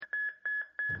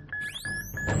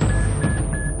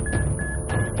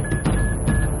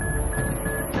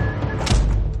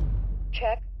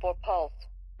Check for pulse.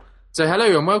 So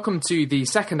hello and welcome to the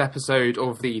second episode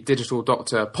of the Digital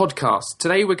Doctor podcast.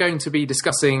 Today we're going to be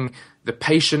discussing the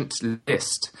patient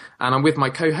list. And I'm with my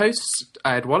co-hosts,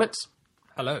 Ed Wallet.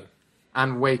 Hello.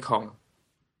 And Wai Keong.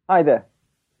 Hi there.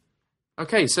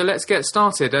 Okay, so let's get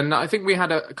started. And I think we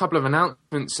had a couple of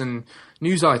announcements and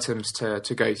news items to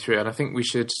go through. And I think we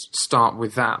should start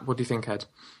with that. What do you think, Ed?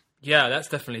 Yeah, let's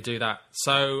definitely do that.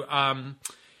 So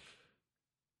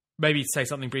maybe say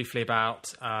something briefly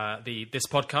about this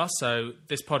podcast. So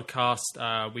this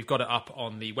podcast, we've got it up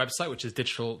on the website, which is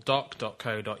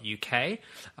digitaldoc.co.uk.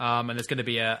 And there's going to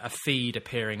be a feed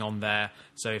appearing on there.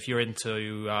 So if you're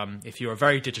if you're a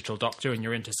very digital doctor and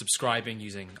you're into subscribing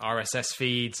using RSS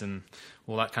feeds and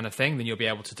all that kind of thing, then you'll be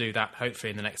able to do that hopefully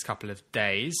in the next couple of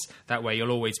days. That way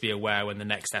you'll always be aware when the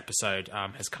next episode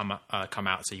has come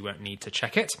out, so you won't need to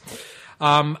check it.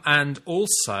 And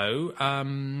also,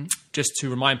 just to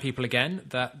remind people again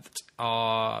that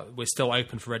we're still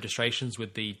open for registrations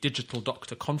with the Digital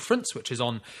Doctor Conference, which is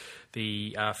on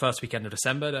the first weekend of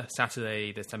December,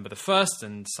 Saturday, December the 1st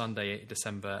and Sunday,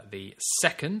 December the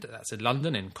 2nd. That's in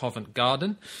London, in Covent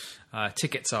Garden.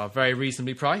 Tickets are very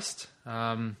reasonably priced.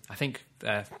 I think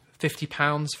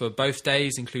 £50 for both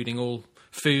days, including all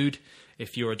food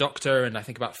if you're a doctor, and I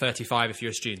think about $35 if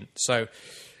you're a student. So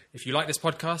if you like this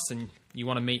podcast and you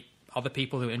want to meet other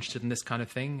people who are interested in this kind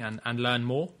of thing and learn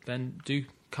more, then do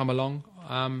come along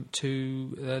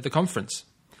to the conference.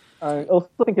 I also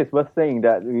think it's worth saying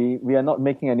that we are not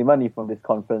making any money from this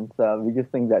conference. We just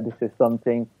think that this is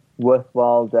something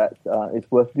worthwhile that is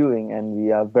worth doing, and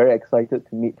we are very excited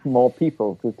to meet more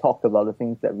people to talk about the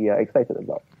things that we are excited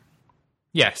about.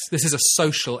 Yes, this is a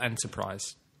social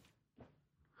enterprise.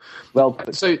 Well,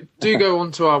 so do go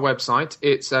onto our website.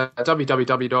 It's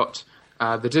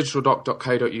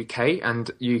www.thedigitaldoc.co.uk,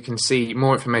 and you can see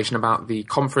more information about the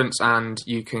conference, and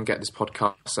you can get this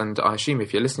podcast. And I assume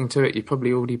if you're listening to it, you've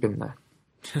probably already been there.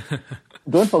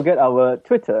 Don't forget our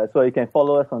Twitter, so you can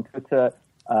follow us on Twitter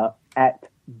at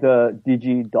the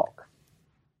DigiDoc.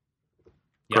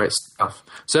 Great stuff.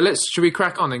 So should we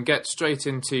crack on and get straight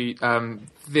into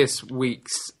this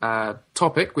week's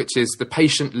topic, which is the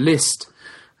patient list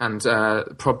and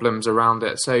problems around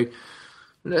it. So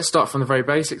let's start from the very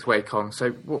basics, Wai Keong.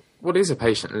 So what is a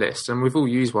patient list? And we've all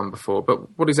used one before,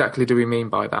 but what exactly do we mean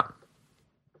by that?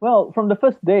 Well, from the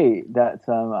first day that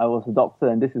I was a doctor,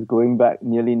 and this is going back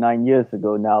nearly 9 years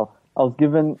ago now, I was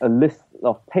given a list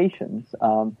of patients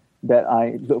that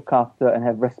I look after and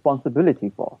have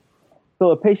responsibility for. So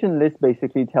a patient list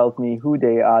basically tells me who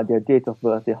they are, their date of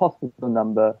birth, their hospital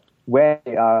number, where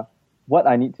they are, what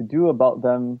I need to do about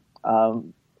them,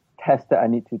 tests that I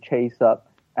need to chase up,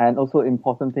 and also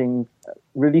important things,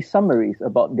 really summaries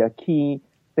about their key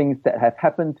things that have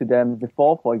happened to them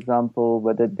before, for example,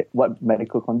 what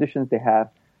medical conditions they have,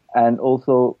 and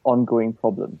also ongoing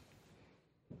problems.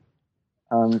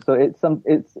 And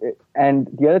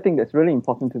the other thing that's really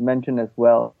important to mention as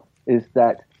well is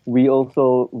that we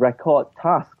also record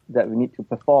tasks that we need to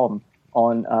perform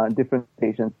on different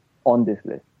patients on this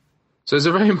list. So it's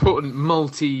a very important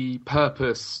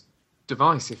multi-purpose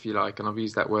device, if you like, and I've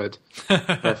used that word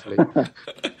carefully.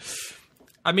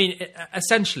 I mean,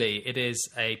 essentially, it is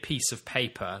a piece of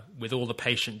paper with all the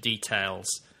patient details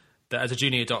that, as a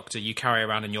junior doctor, you carry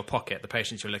around in your pocket, the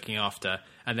patients you're looking after,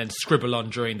 and then scribble on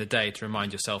during the day to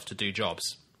remind yourself to do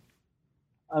jobs.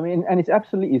 I mean, and it's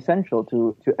absolutely essential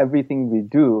to everything we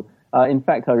do. In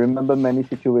fact, I remember many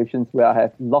situations where I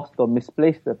have lost or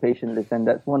misplaced a patient list, and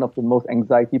that's one of the most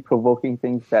anxiety-provoking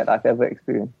things that I've ever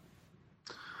experienced.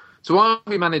 So why have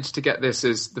we managed to get this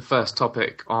as the first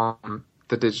topic on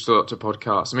the Digital Doctor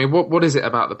podcast? I mean, what is it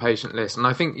about the patient list? And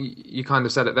I think you kind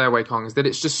of said it there, Wai Keong, is that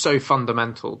it's just so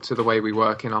fundamental to the way we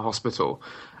work in our hospital.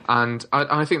 And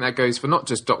I think that goes for not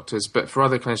just doctors, but for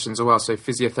other clinicians as well. So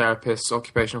physiotherapists,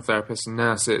 occupational therapists, and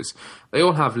nurses, they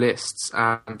all have lists,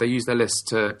 and they use their lists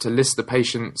to list the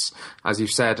patients, as you've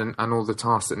said, and all the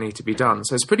tasks that need to be done.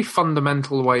 So it's a pretty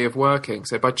fundamental way of working.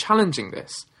 So by challenging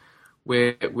this,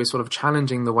 we're sort of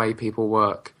challenging the way people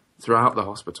work throughout the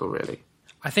hospital, really.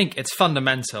 I think it's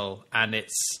fundamental, and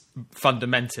it's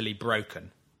fundamentally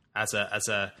broken as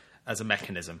a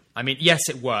mechanism. I mean, yes,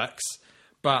 it works,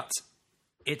 but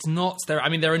it's not there. I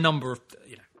mean, there are a number of,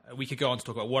 we could go on to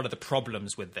talk about what are the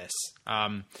problems with this.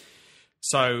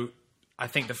 So I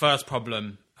think the first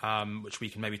problem, which we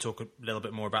can maybe talk a little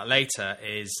bit more about later,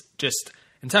 is just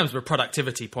in terms of a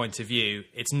productivity point of view,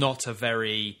 it's not a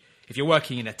very, if you're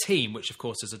working in a team, which of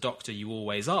course as a doctor you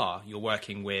always are, you're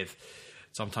working with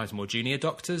sometimes more junior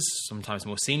doctors, sometimes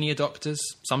more senior doctors,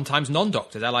 sometimes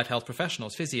non-doctors, allied health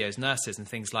professionals, physios, nurses, and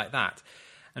things like that.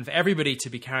 And for everybody to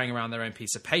be carrying around their own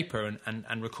piece of paper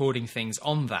and recording things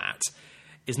on that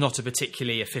is not a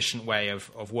particularly efficient way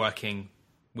of working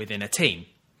within a team.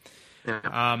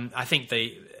 Yeah. I think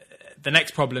the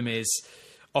next problem is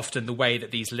often the way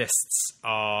that these lists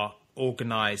are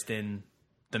organised in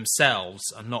themselves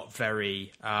are not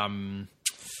in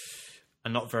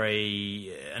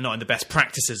the best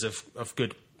practices of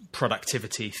good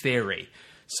productivity theory.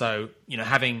 So,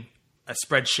 having a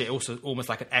spreadsheet, also almost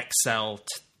like an Excel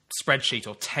spreadsheet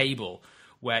or table,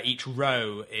 where each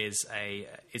row is a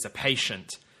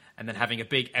patient, and then having a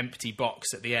big empty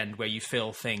box at the end where you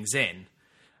fill things in,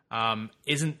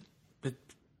 isn't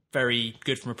very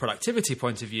good from a productivity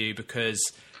point of view, because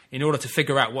in order to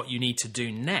figure out what you need to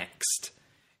do next,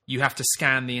 you have to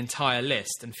scan the entire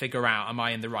list and figure out, am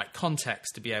I in the right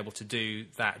context to be able to do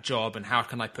that job, and how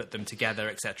can I put them together,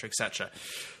 etc., etc.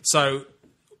 So,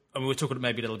 and we'll talk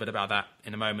maybe a little bit about that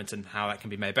in a moment and how that can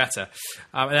be made better.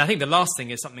 And I think the last thing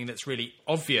is something that's really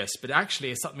obvious, but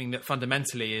actually is something that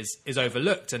fundamentally is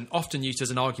overlooked and often used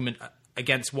as an argument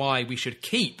against why we should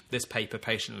keep this paper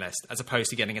patient list as opposed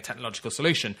to getting a technological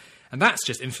solution. And that's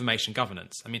just information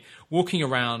governance. I mean, walking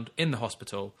around in the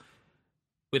hospital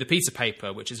with a piece of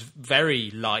paper, which is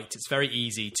very light, it's very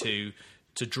easy to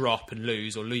drop and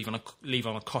lose, or leave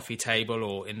on a coffee table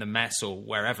or in the mess or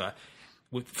wherever,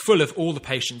 full of all the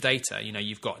patient data.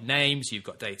 You've got names, you've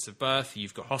got dates of birth,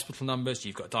 you've got hospital numbers,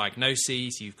 you've got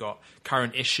diagnoses, you've got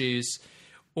current issues,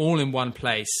 all in one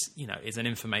place, is an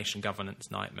information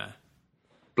governance nightmare.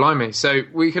 Blimey. So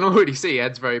we can already see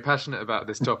Ed's very passionate about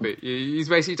this topic. He's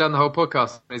basically done the whole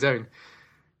podcast on his own.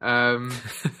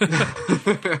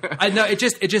 I know, it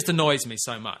just annoys me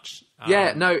so much.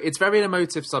 It's very an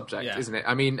emotive subject, isn't it?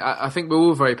 I mean, I think we're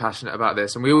all very passionate about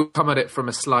this, and we all come at it from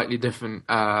a slightly different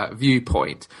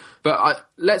viewpoint. But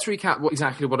let's recap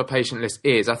exactly what a patient list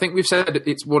is. I think we've said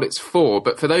it's what it's for,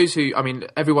 but for those who, I mean,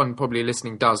 everyone probably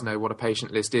listening does know what a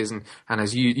patient list is and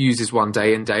uses one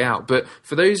day in, day out. But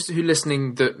for those who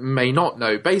listening that may not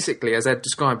know, basically, as Ed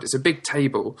described, it's a big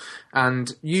table,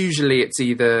 and usually it's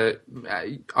either,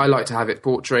 I like to have it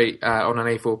portrait on an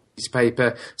A4 piece of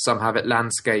paper, some have it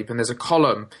landscape, and there's a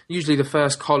column, usually the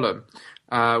first column,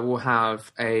 will have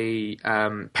a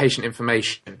patient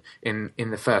information in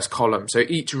the first column. So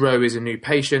each row is a new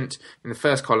patient. In the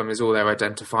first column is all their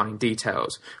identifying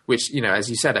details, which, as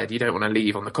you said, Ed, you don't want to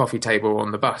leave on the coffee table or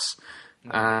on the bus.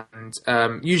 And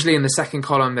usually in the second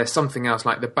column, there's something else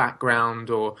like the background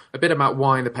or a bit about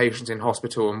why the patient's in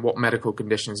hospital and what medical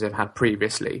conditions they've had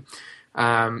previously.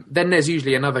 Then there's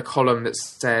usually another column that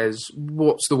says,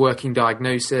 what's the working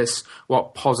diagnosis?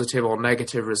 What positive or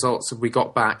negative results have we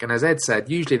got back? And as Ed said,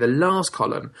 usually the last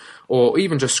column, or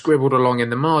even just scribbled along in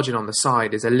the margin on the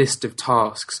side, is a list of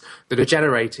tasks that are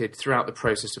generated throughout the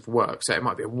process of work. So it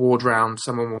might be a ward round,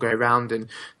 someone will go around and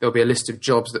there'll be a list of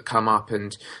jobs that come up,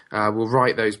 and we'll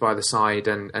write those by the side.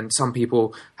 And some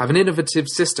people have an innovative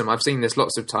system. I've seen this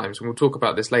lots of times, and we'll talk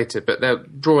about this later, but they'll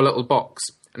draw a little box,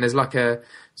 and there's like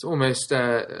it's almost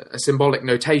a symbolic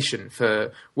notation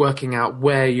for working out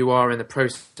where you are in the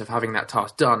process of having that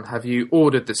task done. Have you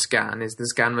ordered the scan? Is the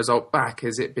scan result back?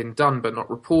 Has it been done but not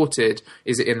reported?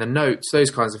 Is it in the notes?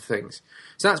 Those kinds of things.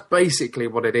 So that's basically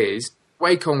what it is.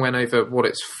 Wai Keong went over what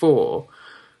it's for.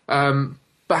 But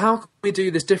how can we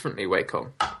do this differently, Wai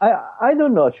Keong? I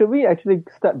don't know. Should we actually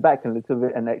step back a little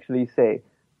bit and actually say,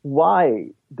 why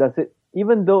does it,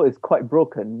 even though it's quite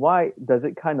broken, why does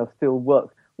it kind of still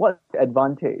work? What's the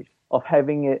advantage of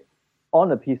having it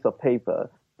on a piece of paper,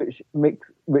 which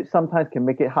sometimes can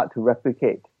make it hard to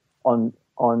replicate on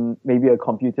maybe a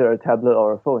computer, a tablet,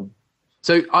 or a phone?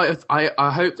 So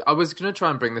I hope I was going to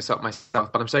try and bring this up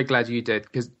myself, but I'm so glad you did,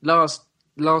 because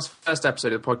first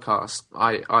episode of the podcast,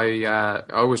 I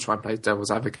always try and play devil's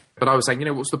advocate, but I was saying,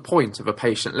 what's the point of a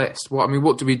patient list? What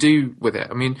do we do with it?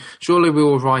 I mean, surely we're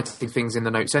all writing things in the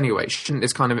notes anyway. Shouldn't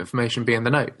this kind of information be in the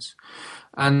notes?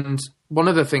 And one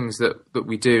of the things that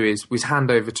we do is we hand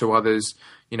over to others,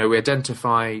 we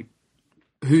identify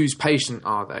whose patient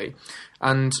are they.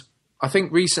 And I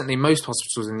think recently most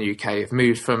hospitals in the UK have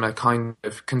moved from a kind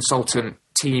of consultant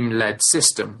team-led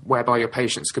system whereby your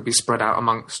patients could be spread out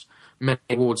amongst many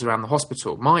wards around the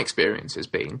hospital. My experience has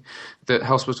been that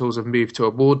hospitals have moved to a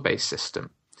ward-based system.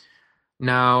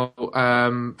 Now,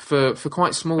 for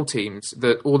quite small teams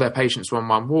that all their patients are on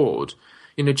one ward,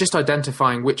 just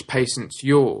identifying which patient's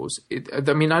yours, I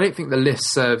don't think the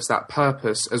list serves that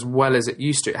purpose as well as it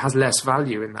used to. It has less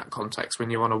value in that context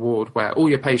when you're on a ward where all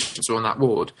your patients are on that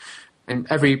ward and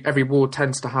every ward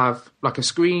tends to have like a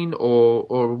screen or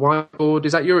a whiteboard.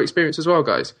 Is that your experience as well,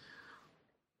 guys?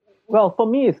 Well, for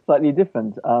me, it's slightly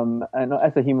different. And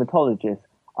as a hematologist,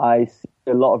 I see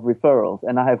a lot of referrals,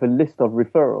 and I have a list of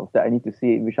referrals that I need to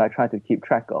see, which I try to keep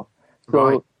track of. So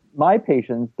Right. my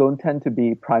patients don't tend to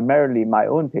be primarily my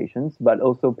own patients, but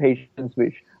also patients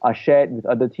which are shared with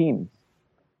other teams.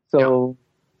 So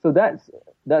that's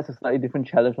a slightly different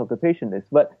challenge of the patient list.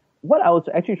 But what I was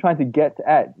actually trying to get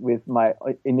at with my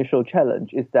initial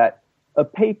challenge is that a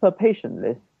paper patient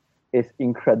list is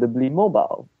incredibly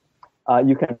mobile.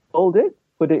 You can fold it,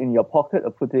 put it in your pocket,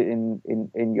 or put it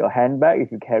in your handbag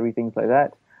if you carry things like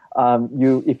that.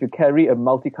 If you carry a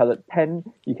multicolored pen,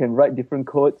 you can write different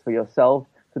codes for yourself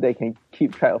so they can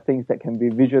keep track of things that can be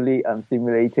visually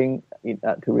stimulating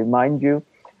to remind you.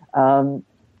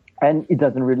 And it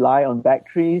doesn't rely on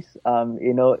batteries.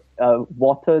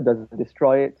 Water doesn't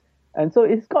destroy it. And so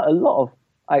it's got a lot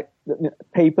of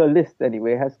paper list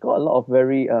anyway has got a lot of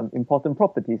very important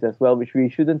properties as well, which we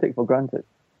shouldn't take for granted.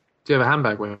 Do you have a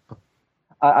handbag, Will?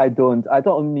 I don't. I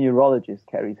thought only neurologists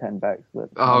carry handbags. But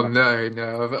Oh, no.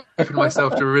 I've opened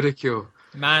myself to ridicule.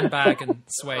 Man bag and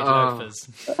suede loafers.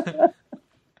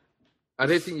 I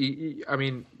don't think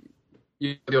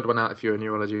you're the odd one out if you're a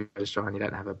neurology registrar and you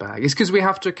don't have a bag. It's because we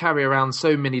have to carry around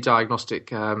so many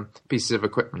diagnostic pieces of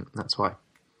equipment. That's why.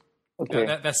 Okay.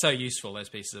 They're so useful, those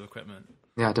pieces of equipment.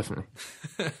 Yeah, definitely.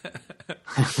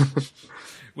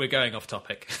 We're going off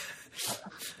topic.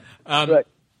 Right.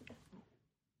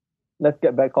 Let's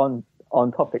get back on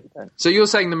topic then. So you're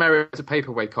saying the merits of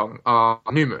paper, Wai Keong, are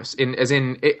numerous.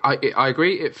 I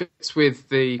agree. It fits with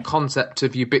the concept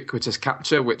of ubiquitous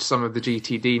capture, which some of the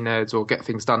GTD nerds or Get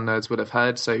Things Done nerds would have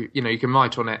heard. So you can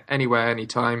write on it anywhere,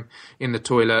 anytime, in the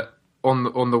toilet,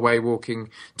 on the way walking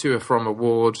to or from a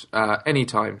ward,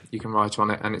 anytime you can write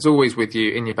on it, and it's always with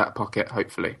you in your back pocket,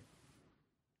 hopefully.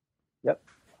 Yep.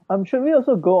 Should we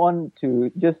also go on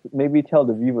to just maybe tell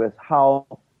the viewers how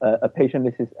a patient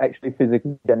list is actually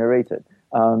physically generated?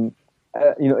 In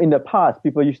the past,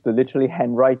 people used to literally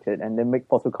handwrite it and then make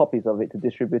photocopies of it to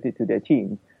distribute it to their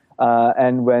team.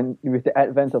 And with the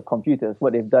advent of computers,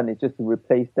 what they've done is just to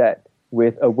replace that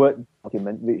with a Word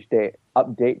document, which they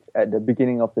update at the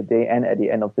beginning of the day and at the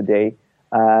end of the day,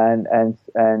 and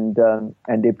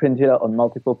they print it out on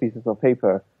multiple pieces of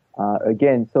paper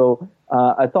again. So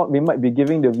I thought we might be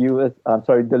giving the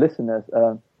listeners,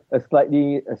 a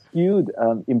slightly skewed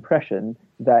impression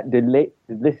that the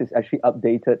list is actually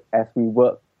updated as we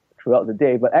work throughout the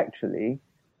day, but actually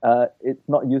it's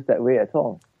not used that way at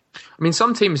all. I mean,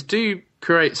 some teams do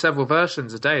create several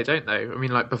versions a day, don't they? I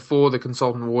mean, like before the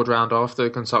consultant ward round, after the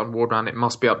consultant ward round, it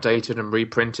must be updated and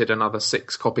reprinted. Another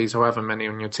 6 copies, however many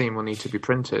on your team, will need to be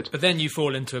printed. But then you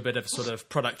fall into a bit of sort of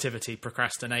productivity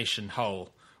procrastination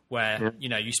hole where,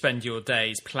 you spend your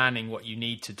days planning what you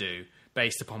need to do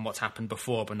based upon what's happened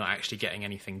before, but not actually getting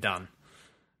anything done.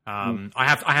 I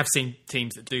have seen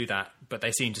teams that do that, but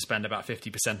they seem to spend about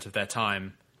 50% of their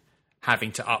time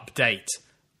having to update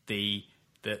the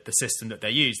system that they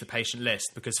use, the patient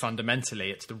list, because fundamentally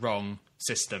it's the wrong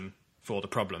system for the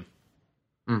problem.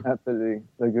 Absolutely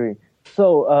agree.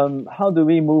 So how do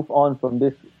we move on from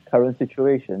this current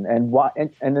situation? And why?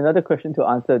 And another question to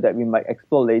answer that we might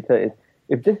explore later is,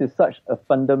 if this is such a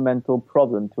fundamental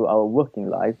problem to our working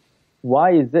life,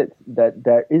 why is it that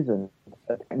there isn't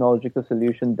a technological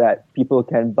solution that people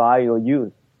can buy or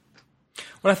use?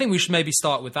 Well, I think we should maybe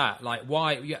start with that. Like,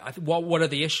 why? What are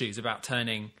the issues about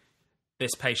turning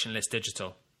this patient list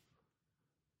digital?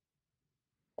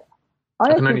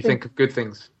 I can only think of good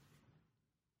things.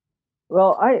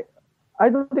 Well, I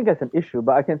don't think that's an issue,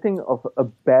 but I can think of a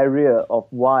barrier of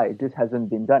why this hasn't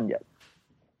been done yet.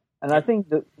 And I think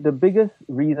the biggest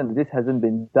reason this hasn't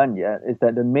been done yet is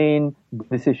that the main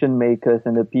decision makers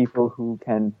and the people who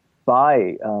can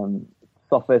buy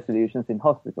software solutions in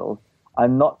hospitals are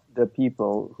not the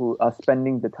people who are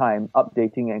spending the time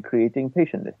updating and creating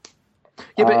patient lists.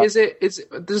 Yeah, but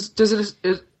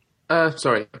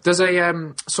does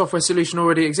a software solution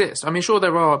already exist? I mean, sure,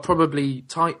 there are probably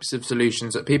types of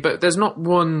solutions that but there's not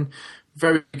one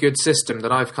very good system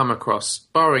that I've come across,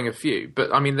 barring a few.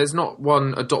 But I mean, there's not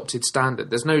one adopted standard.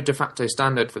 There's no de facto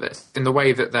standard for this in the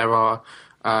way that there are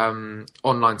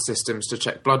online systems to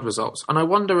check blood results. And I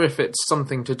wonder if it's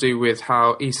something to do with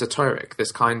how esoteric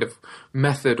this kind of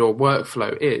method or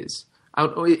workflow is.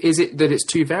 Is it that it's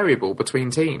too variable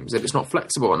between teams, that it's not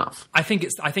flexible enough? I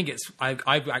actually think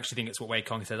it's what Wai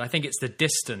Keong said. I think it's the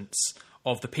distance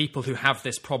of the people who have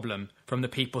this problem from the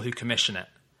people who commission it.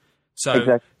 So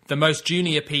Exactly. the most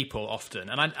junior people often,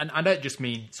 and I don't just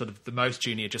mean sort of the most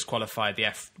junior, just qualified, the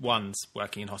F1s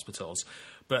working in hospitals,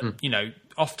 but,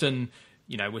 often,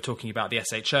 we're talking about the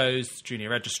SHOs, junior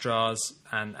registrars,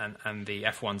 and the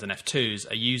F1s and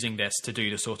F2s are using this to do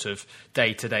the sort of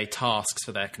day-to-day tasks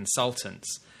for their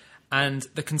consultants. And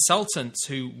the consultants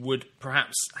who would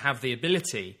perhaps have the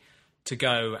ability to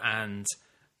go and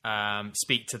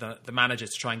speak to the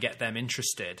managers to try and get them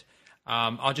interested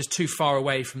are just too far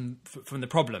away from the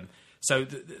problem. So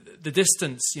the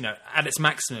distance, at its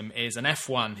maximum is an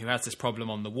F1 who has this problem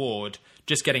on the ward,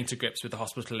 just getting to grips with the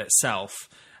hospital itself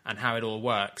and how it all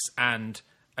works, and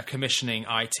a commissioning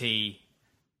IT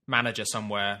manager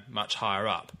somewhere much higher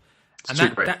up. And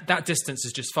that distance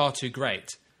is just far too great,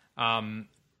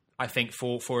 I think,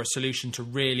 for a solution to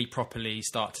really properly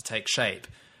start to take shape.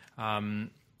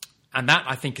 And that,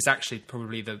 I think, is actually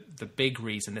probably the big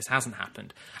reason this hasn't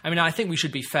happened. I mean, I think we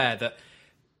should be fair that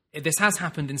this has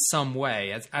happened in some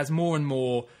way as more and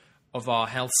more of our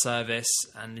health service,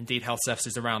 and indeed health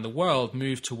services around the world,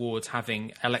 move towards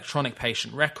having electronic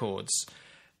patient records.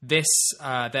 There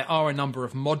are a number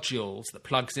of modules that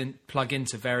plug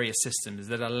into various systems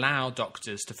that allow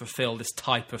doctors to fulfill this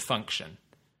type of function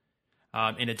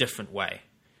in a different way,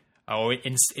 or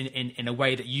in a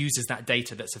way that uses that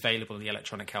data that's available in the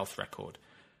electronic health record.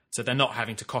 So they're not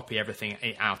having to copy everything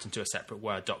out into a separate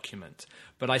Word document.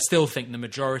 But I still think the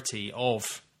majority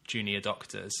of junior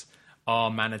doctors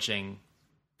are managing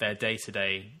their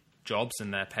day-to-day jobs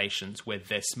and their patients with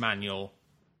this manual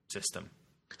system.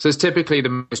 So it's typically the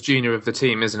most junior of the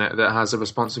team, isn't it, that has a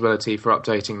responsibility for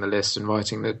updating the list and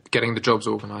getting the jobs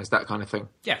organised, that kind of thing?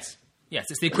 Yes,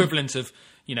 it's the equivalent of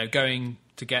going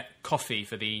to get coffee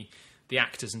for the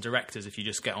actors and directors if you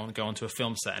just go onto a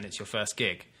film set and it's your first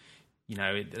gig.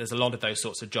 There's a lot of those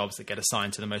sorts of jobs that get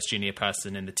assigned to the most junior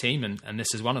person in the team, and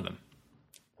this is one of them.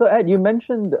 So, Ed, you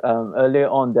mentioned earlier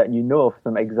on that you know of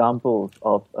some examples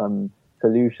of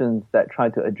solutions that try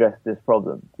to address this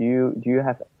problem. Do you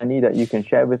have any that you can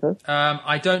share with us?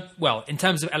 I don't. Well, in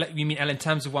terms of you mean in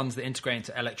terms of ones that integrate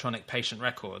into electronic patient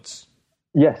records?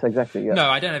 Yes, exactly. Yeah. No,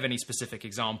 I don't have any specific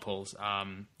examples.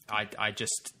 I've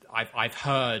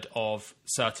heard of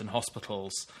certain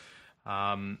hospitals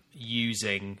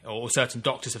using, or certain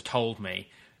doctors have told me,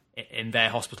 in their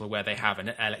hospital where they have an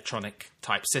electronic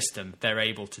type system, they're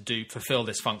able to fulfill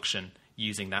this function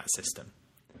using that system.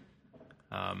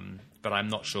 But I'm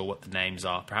not sure what the names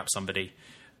are. Perhaps somebody,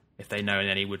 if they know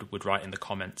any, would write in the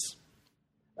comments.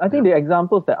 I think the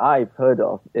examples that I've heard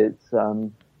of is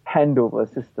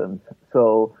handover systems.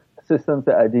 So systems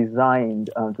that are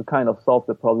designed to kind of solve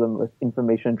the problem with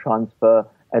information transfer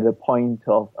at the point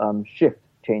of shift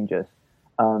changes.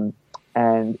 And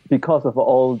because of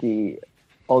all the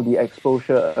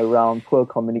exposure around poor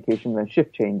communication when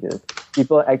shift changes,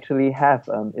 people actually have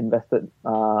invested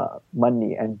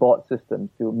money and bought systems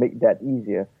to make that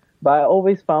easier. But I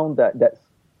always found that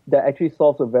actually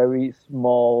solves a very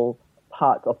small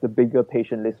part of the bigger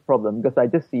patient list problem, because I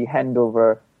just see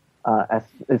handover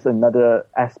as another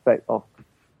aspect of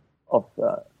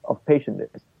patient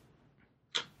list.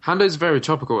 Handover is very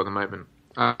topical at the moment.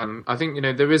 I think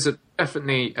there is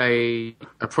definitely a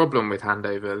problem with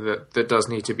handover that does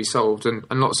need to be solved, and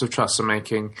lots of trusts are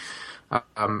making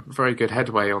very good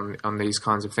headway on these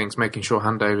kinds of things, making sure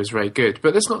handover is very good.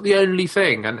 But that's not the only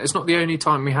thing, and it's not the only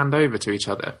time we hand over to each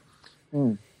other.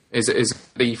 Is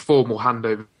the formal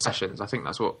handover sessions? I think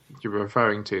that's what you were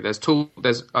referring to. There's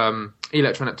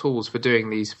electronic tools for doing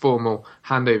these formal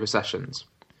handover sessions.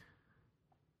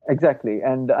 Exactly,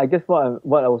 and I guess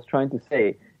what I was trying to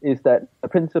say is that the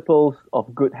principles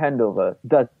of good handover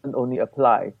doesn't only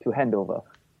apply to handover.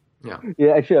 Yeah, it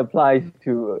actually applies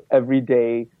to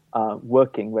everyday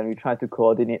working when we try to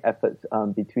coordinate efforts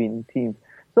between teams.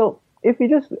 So if we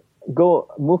just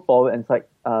move forward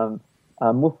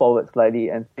slightly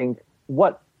and think,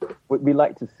 what would we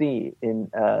like to see in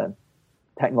a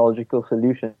technological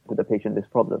solution to the patient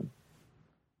list problem?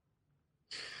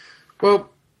 Well,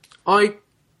 I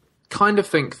kind of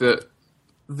think that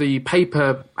the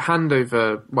paper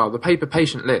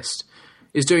patient list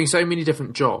is doing so many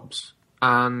different jobs,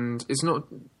 and it's not,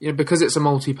 because it's a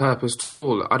multi-purpose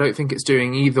tool, I don't think it's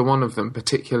doing either one of them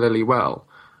particularly well.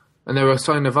 And there are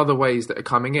kind of other ways that are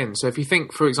coming in. So if you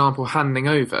think, for example, handing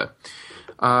over,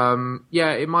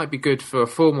 it might be good for a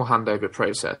formal handover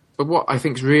process. But what I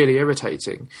think is really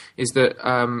irritating is that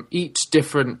each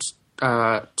different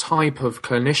type of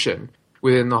clinician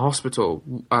within the hospital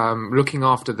looking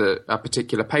after a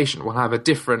particular patient will have a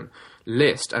different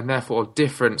list, and therefore a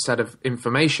different set of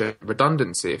information,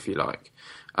 redundancy, if you like.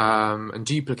 and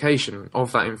duplication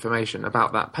of that information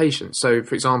about that patient. So,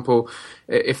 for example,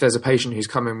 if there's a patient who's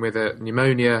come in with a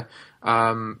pneumonia,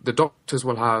 the doctors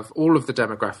will have all of the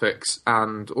demographics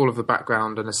and all of the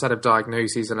background and a set of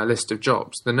diagnoses and a list of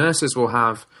jobs. The nurses will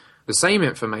have the same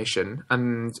information,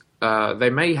 and they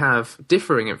may have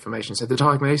differing information. So the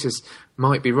diagnosis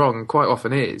might be wrong, quite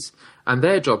often is, and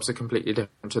their jobs are completely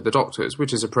different to the doctors,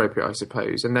 which is appropriate, I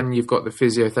suppose. And then you've got the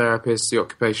physiotherapists, the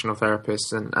occupational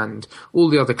therapists, and all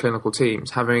the other clinical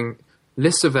teams having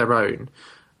lists of their own,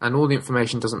 and all the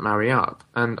information doesn't marry up.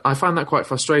 And I find that quite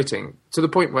frustrating, to the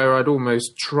point where I'd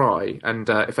almost try, and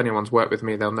if anyone's worked with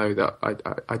me, they'll know that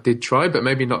I did try, but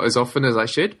maybe not as often as I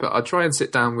should, but I'd try and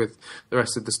sit down with the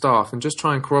rest of the staff and just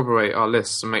try and corroborate our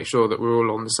lists and make sure that we're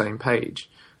all on the same page.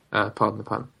 Pardon the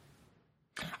pun.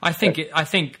 I think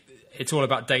it's all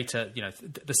about data,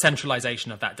 the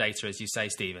centralization of that data, as you say,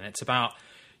 Stevan. It's about,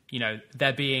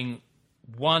 there being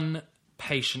one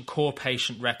core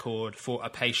patient record for a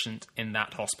patient in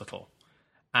that hospital,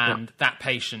 and that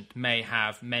patient may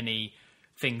have many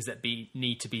things that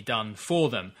need to be done for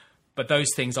them, but those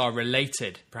things are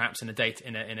related, perhaps in the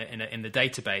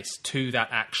database, to that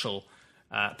actual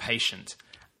patient,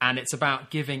 and it's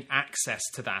about giving access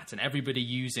to that and everybody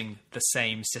using the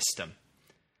same system,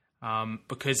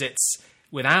 because it's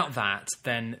without that,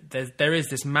 then there is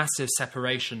this massive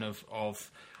separation of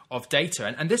data,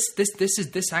 and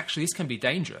this can be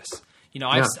dangerous.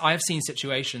 I've seen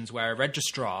situations where a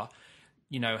registrar,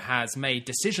 has made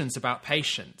decisions about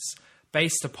patients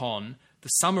based upon the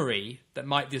summary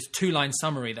this 2-line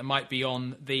summary that might be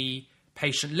on the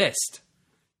patient list.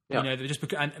 Yeah.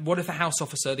 And what if the house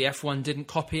officer, the F1, didn't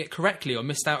copy it correctly or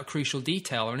missed out a crucial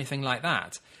detail or anything like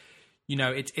that?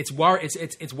 It's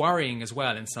worrying as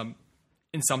well in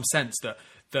some sense that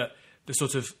the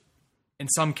sort of, in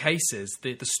some cases,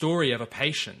 the story of a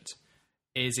patient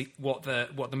is what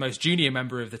the most junior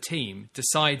member of the team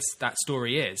decides that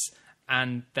story is,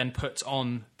 and then puts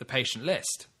on the patient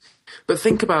list. But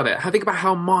think about it. Think about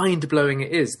how mind-blowing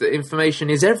it is that information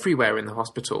is everywhere in the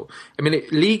hospital. I mean,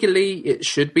 legally, it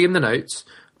should be in the notes,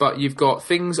 but you've got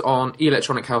things on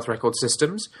electronic health record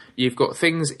systems, you've got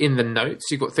things in the notes,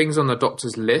 you've got things on the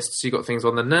doctor's lists, you've got things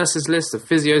on the nurses' lists, the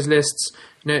physio's lists.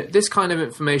 This kind of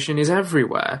information is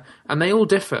everywhere, and they all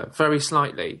differ very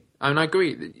slightly. And I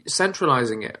agree that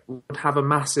centralising it would have a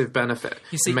massive benefit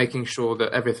in making sure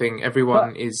that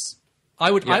everyone is. I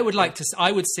would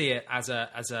see it as a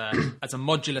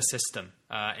modular system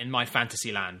in my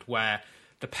fantasy land, where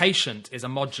the patient is a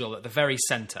module at the very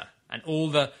centre, and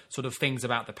all the sort of things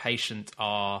about the patient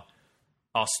are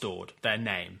stored: their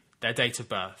name, their date of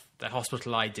birth, their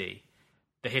hospital ID,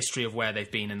 the history of where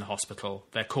they've been in the hospital,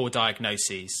 their core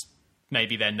diagnoses,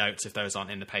 maybe their notes if those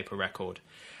aren't in the paper record.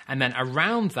 And then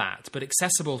around that, but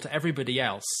accessible to everybody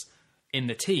else in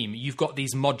the team, you've got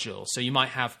these modules. So you might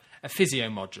have a physio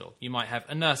module, you might have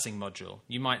a nursing module,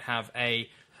 you might have a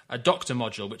doctor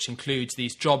module, which includes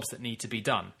these jobs that need to be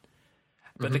done.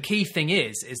 But the key thing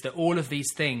is that all of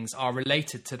these things are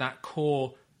related to that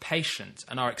core patient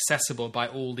and are accessible by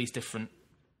all these different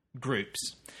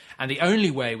groups. And the only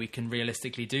way we can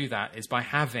realistically do that is by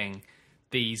having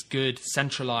these good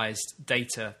centralized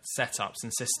data setups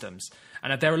and systems.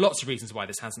 And there are lots of reasons why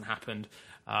this hasn't happened,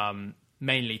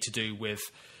 mainly to do with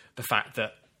the fact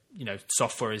that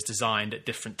software is designed at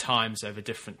different times over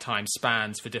different time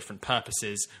spans for different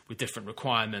purposes with different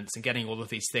requirements, and getting all of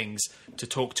these things to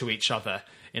talk to each other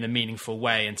in a meaningful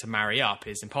way and to marry up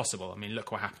is impossible. I mean,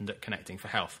 look what happened at Connecting for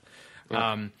Health.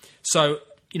 Yeah.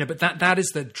 But that is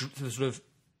the sort of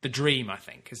the dream, I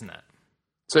think, isn't it?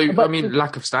 So, I mean,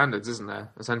 lack of standards, isn't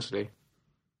there, essentially?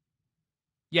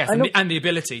 Yes, and the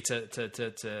ability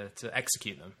to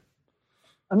execute them.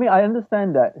 I mean, I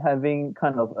understand that having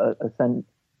kind of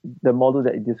the model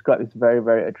that you described is very,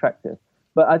 very attractive.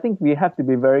 But I think we have to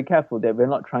be very careful that we're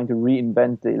not trying to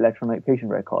reinvent the electronic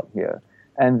patient record here,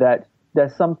 and that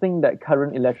there's something that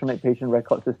current electronic patient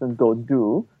record systems don't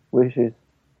do, which is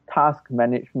task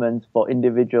management for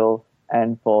individuals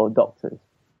and for doctors.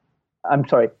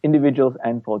 Individuals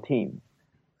and for teams.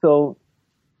 So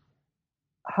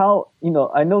how,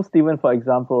 I know, Stevan, for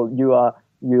example, you're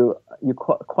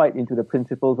quite into the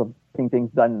principles of getting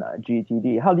things done,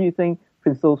 GTD. How do you think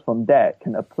principles from that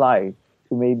can apply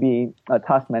to maybe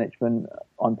task management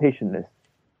on patient lists?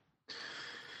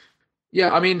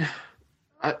 Yeah, I mean,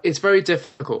 it's very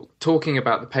difficult talking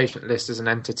about the patient list as an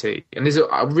entity. And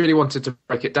I really wanted to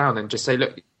break it down and just say,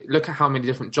 look at how many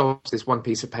different jobs this one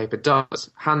piece of paper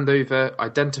does. Handover,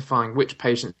 identifying which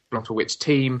patients belong to which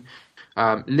team,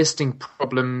 listing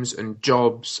problems and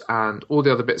jobs and all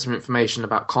the other bits of information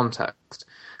about context.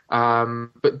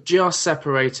 But just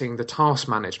separating the task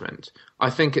management, I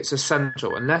think it's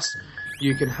essential. Unless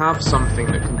you can have something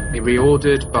that can be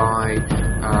reordered by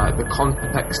the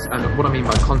context, and what I mean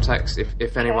by context,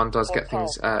 if anyone does get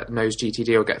things, knows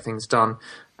GTD or get things done,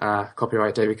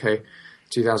 copyright David Co.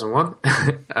 2001.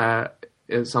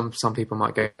 Some people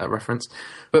might get that reference.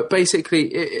 But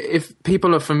basically, if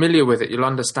people are familiar with it, you'll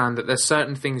understand that there's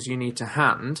certain things you need to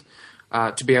hand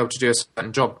to be able to do a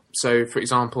certain job. So, for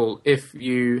example, if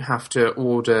you have to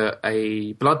order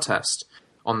a blood test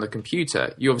on the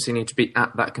computer, you obviously need to be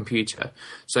at that computer.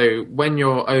 So when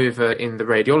you're over in the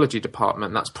radiology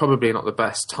department, that's probably not the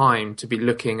best time to be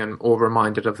looking or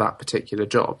reminded of that particular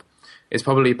job. It's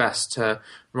probably best to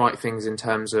write things in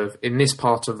terms of, in this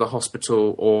part of the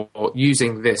hospital or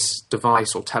using this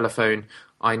device or telephone,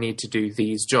 I need to do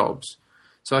these jobs.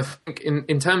 So I think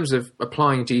in terms of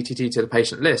applying GTD to the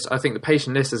patient list, I think the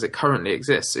patient list as it currently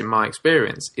exists, in my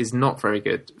experience, is not very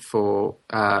good for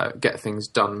get things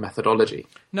done methodology.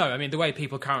 No, I mean, the way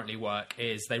people currently work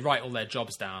is they write all their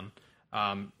jobs down,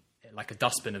 like a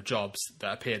dustbin of jobs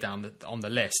that appear down on the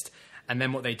list. And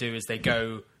then what they do is they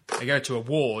go to a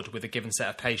ward with a given set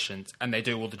of patients and they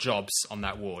do all the jobs on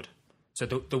that ward. So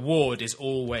the ward is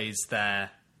always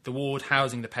there. The ward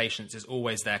housing the patients is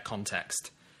always their context.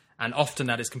 And often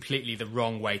that is completely the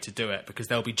wrong way to do it, because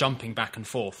they'll be jumping back and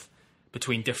forth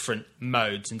between different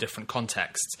modes and different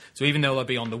contexts. So even though they'll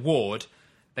be on the ward,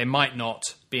 they might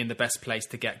not be in the best place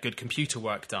to get good computer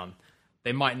work done.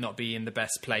 They might not be in the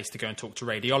best place to go and talk to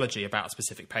radiology about a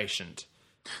specific patient.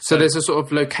 So there's a sort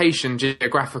of location,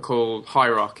 geographical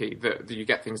hierarchy that you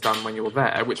get things done when you're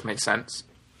there, which makes sense.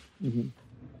 Mm-hmm.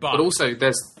 But also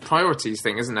there's priorities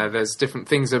thing, isn't there? There's different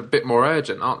things that are a bit more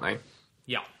urgent, aren't they?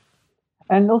 Yeah.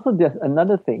 And also there's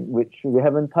another thing which we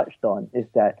haven't touched on, is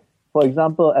that, for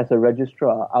example, as a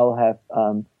registrar, I'll have,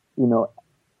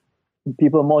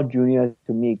 people more junior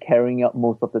to me carrying out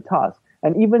most of the tasks.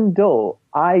 And even though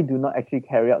I do not actually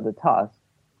carry out the task,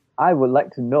 I would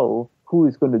like to know who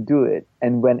is going to do it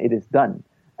and when it is done.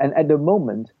 And at the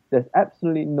moment, there's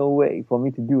absolutely no way for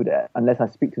me to do that unless I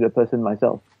speak to the person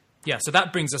myself. Yeah, so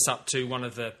that brings us up to one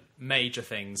of the major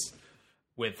things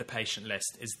with the patient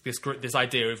list, is this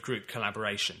idea of group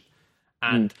collaboration.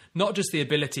 And not just the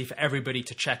ability for everybody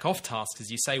to check off tasks, as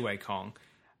you say, Wai Keong,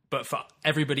 but for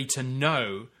everybody to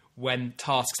know when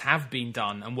tasks have been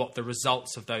done and what the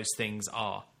results of those things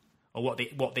are, or what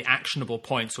the actionable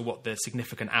points or what the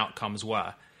significant outcomes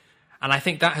were. And I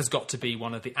think that has got to be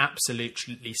one of the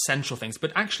absolutely central things.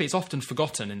 But actually, it's often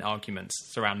forgotten in arguments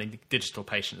surrounding digital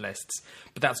patient lists.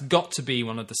 But that's got to be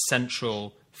one of the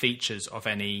central features of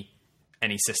any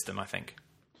system, I think.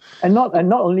 And not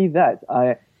only that,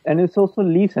 and it also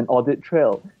leaves an audit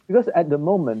trail. Because at the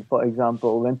moment, for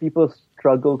example, when people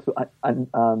struggle to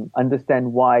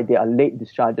understand why there are late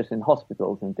discharges in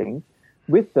hospitals and things,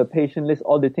 with the patient list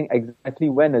auditing exactly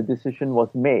when a decision was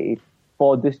made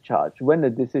for discharge, when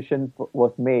the decision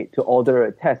was made to order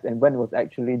a test, and when it was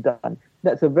actually done.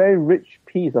 That's a very rich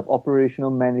piece of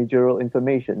operational managerial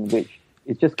information, which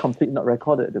is just completely not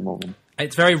recorded at the moment.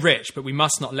 It's very rich, but we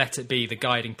must not let it be the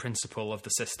guiding principle of the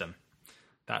system.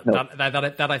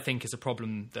 That I think is a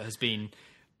problem that has been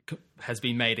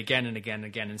made again and again and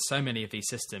again in so many of these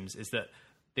systems, is that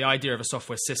the idea of a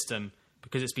software system,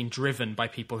 because it's been driven by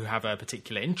people who have a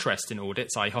particular interest in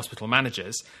audits, i.e. hospital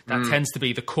managers, that tends to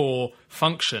be the core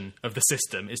function of the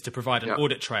system, is to provide an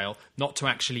audit trail, not to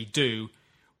actually do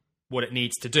what it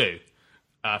needs to do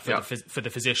for the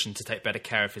physician to take better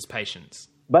care of his patients.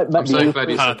 But I'm so glad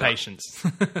you said that. Patients.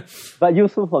 But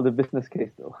useful for the business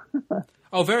case, though.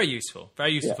 Oh, very useful.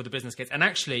 Very useful for the business case. And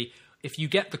actually, if you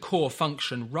get the core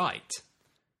function right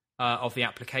of the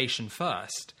application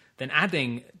first, then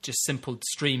adding just simple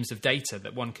streams of data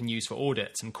that one can use for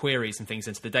audits and queries and things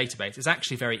into the database is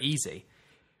actually very easy.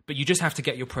 But you just have to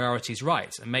get your priorities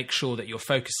right and make sure that you're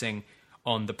focusing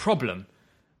on the problem,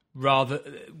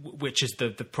 which is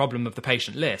the problem of the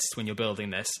patient list when you're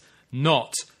building this,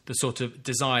 not the sort of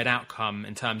desired outcome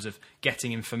in terms of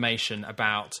getting information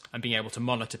about and being able to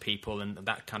monitor people and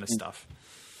that kind of stuff.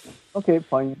 Okay,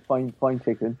 point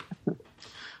taken.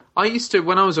 I used to,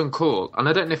 when I was on call, and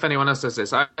I don't know if anyone else does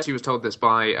this, I actually was told this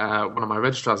by one of my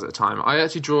registrars at the time, I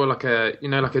actually draw like a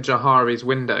Johari's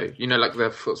window, like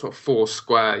the sort of four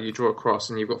square you draw across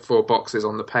and you've got four boxes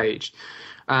on the page.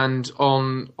 And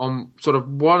on sort of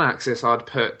one axis I'd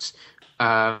put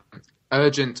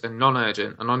urgent and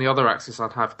non-urgent, and on the other axis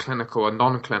I'd have clinical and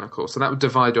non-clinical. So that would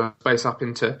divide your space up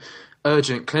into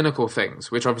urgent clinical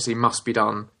things, which obviously must be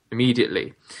done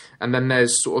immediately. And then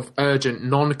there's sort of urgent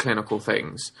non-clinical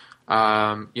things.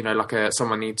 Like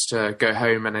someone needs to go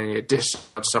home and they need a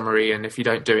discharge summary, and if you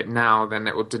don't do it now, then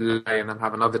it will delay and then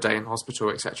have another day in hospital,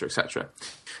 etc., etc.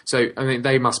 So, I mean,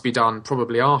 they must be done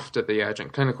probably after the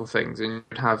urgent clinical things, and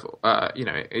you'd have,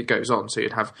 it goes on. So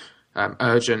you'd have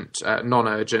urgent,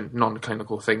 non-urgent,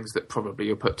 non-clinical things that probably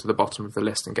you'll put to the bottom of the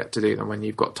list and get to do them when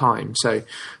you've got time. So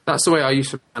that's the way I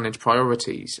used to manage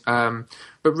priorities. But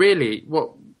really,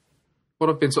 what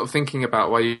I've been sort of thinking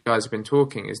about while you guys have been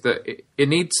talking is that it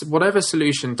needs, whatever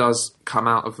solution does come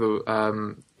out of the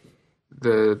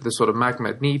sort of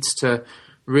magma, needs to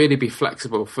really be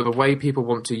flexible for the way people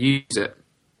want to use it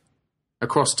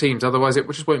across teams. Otherwise, it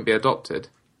just won't be adopted.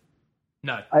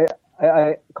 No,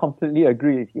 I completely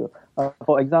agree with you.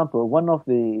 For example,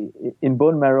 in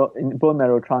bone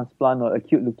marrow transplant or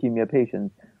acute leukemia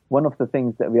patients, one of the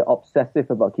things that we're obsessive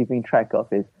about keeping track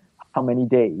of is how many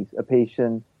days a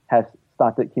patient has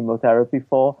started chemotherapy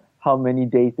for, how many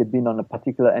days they've been on a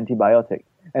particular antibiotic.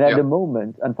 And at the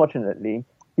moment, unfortunately,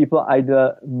 people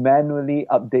either manually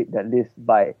update that list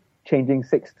by changing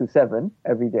 6 to 7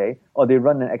 every day, or they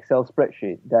run an Excel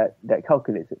spreadsheet that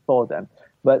calculates it for them.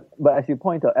 But as you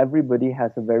point out, everybody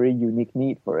has a very unique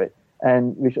need for it.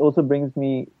 And which also brings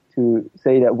me to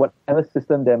say that whatever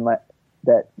system that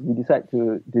we decide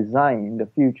to design in the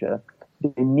future,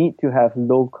 they need to have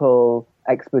local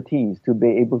expertise to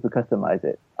be able to customize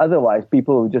it. Otherwise,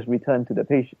 people will just return to the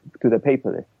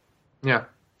paper list. Yeah,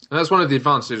 and that's one of the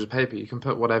advantages of paper. You can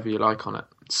put whatever you like on it.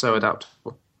 It's so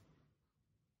adaptable.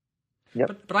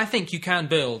 Yep. But I think you can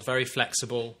build very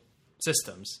flexible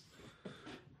systems.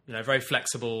 Very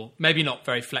flexible, maybe not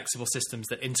very flexible systems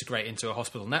that integrate into a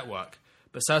hospital network,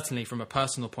 but certainly from a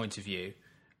personal point of view,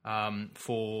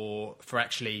 for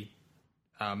actually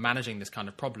managing this kind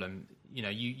of problem,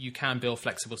 you can build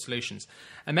flexible solutions.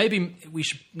 And maybe we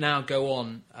should now go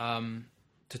on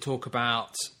to talk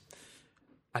about,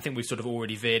 I think we've sort of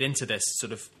already veered into this,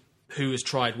 sort of who has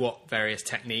tried what various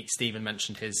techniques. Stevan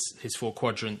mentioned his 4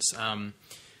 quadrants,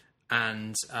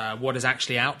 and what is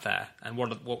actually out there, and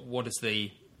what is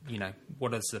the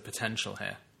potential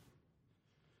here?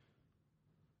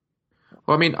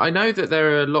 Well, I mean, I know that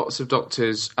there are lots of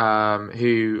doctors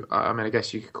who, I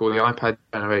guess you could call the iPad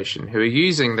generation, who are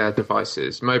using their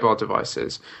devices, mobile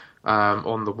devices,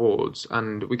 on the wards.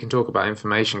 And we can talk about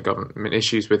information government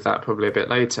issues with that probably a bit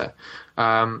later.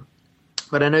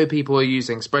 But I know people are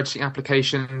using spreadsheet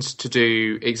applications to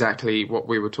do exactly what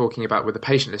we were talking about with the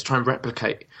patient list, try and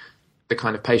replicate the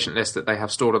kind of patient list that they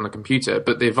have stored on the computer.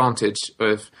 But the advantage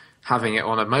of having it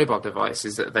on a mobile device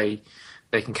is that they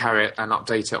can carry it and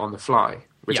update it on the fly,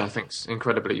 which I think is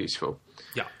incredibly useful.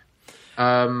 Yeah.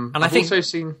 And I've also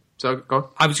seen... So, go on.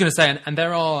 I was going to say, and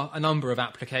there are a number of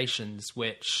applications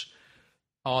which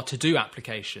are to-do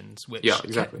applications,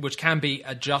 which can be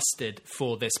adjusted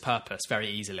for this purpose very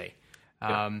easily.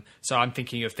 So I'm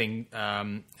thinking of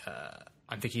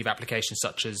applications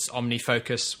such as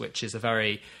OmniFocus, which is a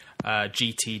very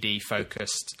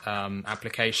GTD-focused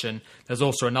application. There's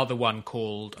also another one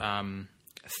called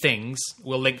Things.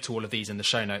 We'll link to all of these in the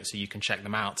show notes so you can check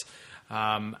them out.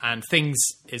 And Things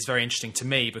is very interesting to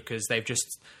me because they've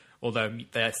just, although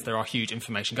there are huge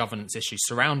information governance issues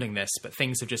surrounding this, but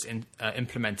Things have just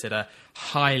implemented a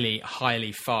highly,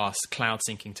 highly fast cloud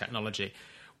syncing technology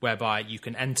whereby you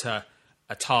can enter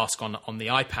a task on the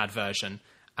iPad version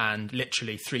and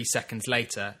literally 3 seconds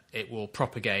later it will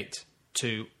propagate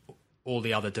to all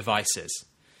the other devices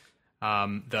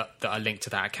that are linked to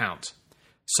that account.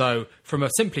 So from a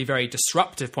simply very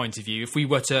disruptive point of view, if we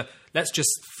were to, let's just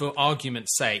for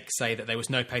argument's sake, say that there was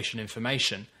no patient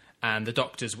information and the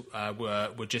doctors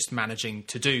were just managing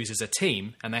to-dos as a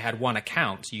team and they had one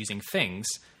account using Things,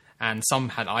 and some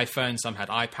had iPhones, some had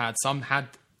iPads, some had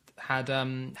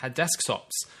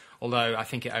desktops, although I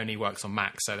think it only works on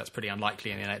Mac, so that's pretty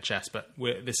unlikely in the NHS, but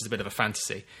this is a bit of a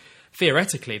fantasy.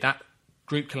 Theoretically, that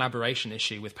group collaboration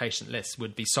issue with patient lists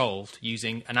would be solved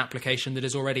using an application that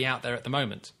is already out there at the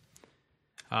moment,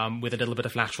 with a little bit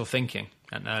of lateral thinking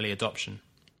and early adoption.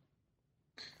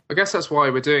 I guess that's why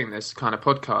we're doing this kind of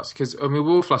podcast, because we're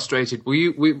all frustrated.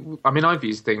 I've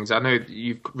used Things. I know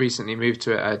you've recently moved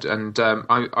to it, Ed, and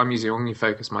I'm using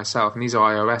OmniFocus myself, and these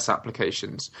are iOS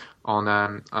applications on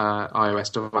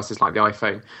iOS devices like the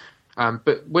iPhone.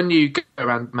 But when you go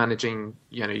around managing,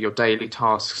 your daily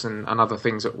tasks and other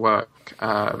things at work,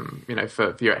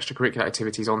 for your extracurricular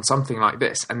activities on something like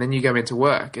this, and then you go into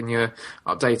work and you're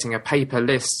updating a paper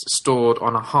list stored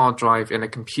on a hard drive in a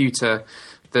computer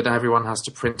that everyone has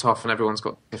to print off and everyone's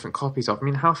got different copies of. I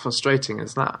mean, how frustrating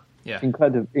is that? Yeah,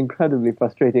 incredibly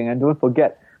frustrating. And don't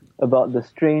forget, about the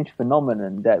strange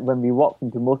phenomenon that when we walk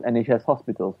into most NHS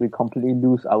hospitals, we completely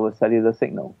lose our cellular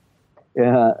signal.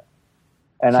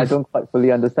 And I don't quite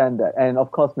fully understand that. And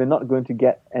of course, we're not going to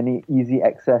get any easy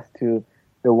access to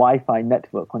the Wi-Fi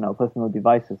network on our personal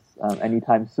devices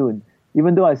anytime soon.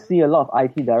 Even though I see a lot of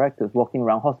IT directors walking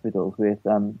around hospitals with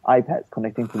iPads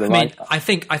connecting to the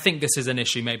Wi-Fi. I think this is an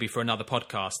issue maybe for another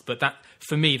podcast, but that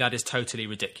for me that is totally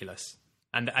ridiculous,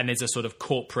 and is a sort of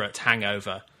corporate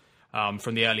hangover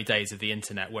from the early days of the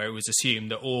internet, where it was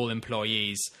assumed that all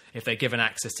employees, if they're given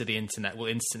access to the internet, will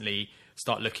instantly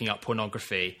start looking up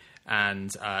pornography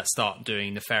and start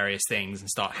doing nefarious things and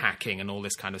start hacking and all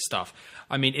this kind of stuff.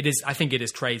 I mean, I think it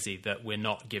is crazy that we're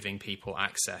not giving people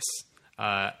access,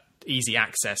 easy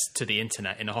access to the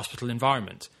internet in a hospital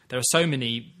environment. There are so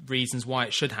many reasons why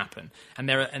it should happen, and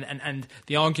and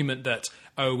the argument that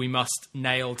we must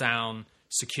nail down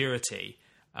security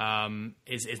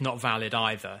is not valid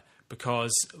either,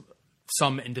 because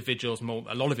some individuals,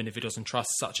 a lot of individuals in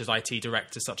trusts, such as IT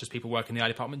directors, such as people working in the IT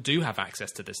department, do have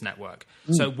access to this network.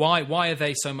 So why are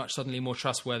they so much suddenly more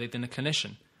trustworthy than a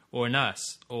clinician or a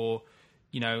nurse? Or,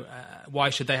 why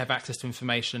should they have access to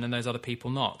information and those other people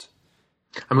not?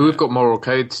 I mean, we've got moral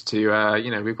codes to,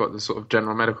 we've got the sort of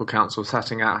General Medical Council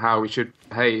setting out how we should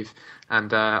behave.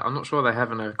 And I'm not sure they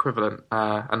have an equivalent,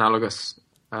 analogous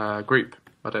group.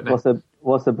 I don't know.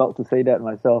 Was about to say that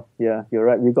myself. Yeah, you're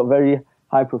right. We've got very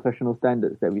high professional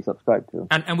standards that we subscribe to.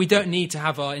 And we don't need to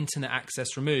have our internet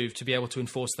access removed to be able to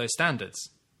enforce those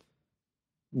standards.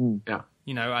 Yeah.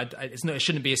 It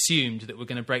shouldn't be assumed that we're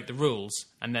going to break the rules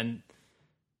and then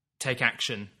take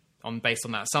action based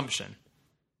on that assumption.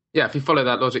 Yeah, if you follow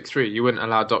that logic through, you wouldn't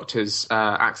allow doctors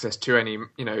access to any,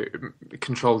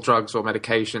 controlled drugs or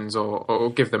medications or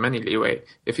give them any leeway.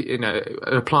 If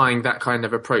applying that kind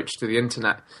of approach to the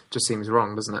internet just seems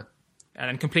wrong, doesn't it?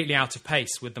 And completely out of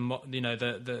pace with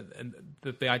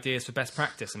the ideas for best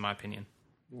practice, in my opinion.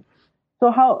 So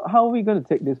how are we going to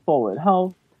take this forward?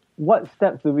 What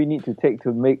steps do we need to take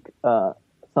to make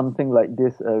something like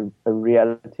this a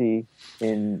reality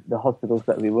in the hospitals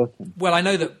that we work in? Well, I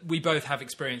know that we both have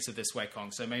experience of this, Wai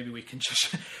Keong, so maybe we can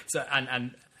just...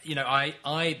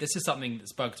 this is something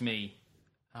that's bugged me.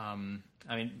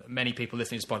 Many people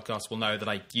listening to this podcast will know that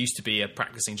I used to be a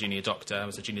practicing junior doctor. I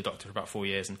was a junior doctor for about 4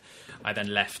 years, and I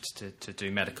then left to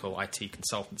do medical IT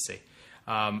consultancy.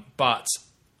 But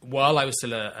while I was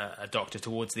still a doctor,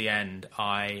 towards the end,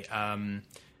 I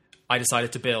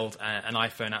decided to build an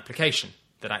iPhone application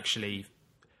that actually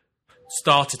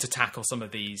started to tackle some of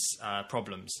these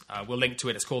problems. We'll link to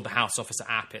it. It's called the House Officer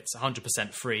app. It's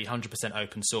 100% free, 100%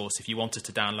 open source. If you wanted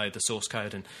to download the source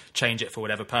code and change it for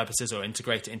whatever purposes or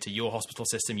integrate it into your hospital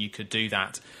system, you could do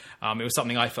that. It was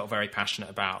something I felt very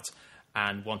passionate about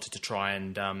and wanted to try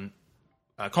and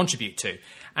contribute to.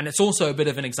 And it's also a bit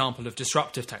of an example of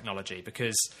disruptive technology,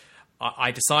 because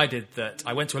I decided that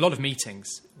I went to a lot of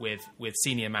meetings with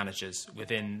senior managers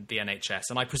within the NHS,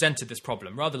 and I presented this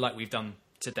problem, rather like we've done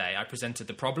today. I presented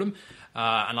the problem,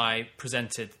 and I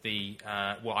presented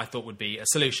what I thought would be a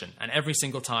solution. And every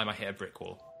single time I hit a brick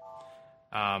wall.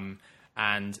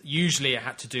 And usually it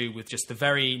had to do with just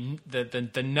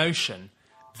the notion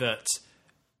that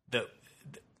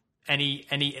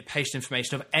any patient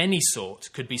information of any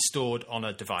sort could be stored on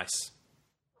a device.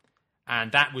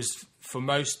 And that was, for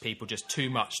most people, just too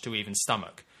much to even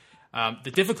stomach.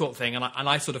 The difficult thing, and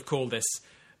I sort of call this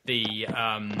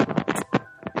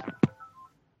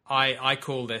I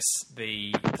call this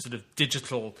the sort of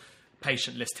digital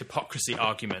patient list hypocrisy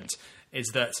argument, is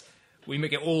that we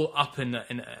make it all up and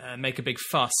make a big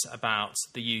fuss about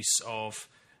the use of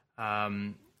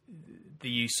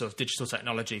digital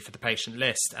technology for the patient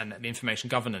list and the information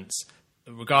governance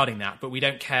regarding that, but we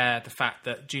don't care the fact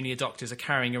that junior doctors are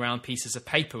carrying around pieces of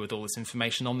paper with all this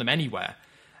information on them anywhere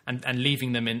and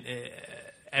leaving them in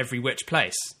every which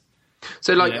place.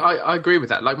 So, I agree with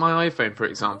that. Like my iPhone, for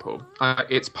example,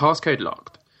 it's passcode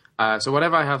locked. So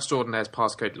whatever I have stored in there is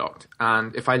passcode locked.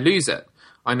 And if I lose it,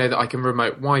 I know that I can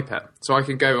remote wipe it. So I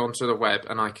can go onto the web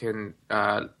and I can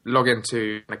log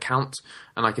into an account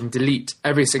and I can delete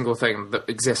every single thing that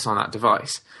exists on that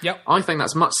device. Yep. I think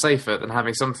that's much safer than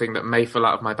having something that may fall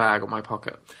out of my bag or my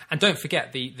pocket. And don't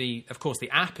forget, of course, the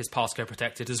app is passcode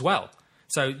protected as well.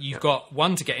 So you've got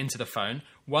one to get into the phone,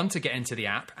 one to get into the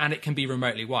app, and it can be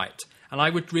remotely wiped. And I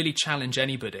would really challenge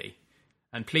anybody,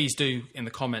 and please do in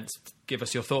the comments give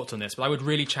us your thoughts on this, but I would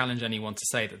really challenge anyone to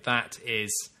say that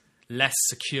is less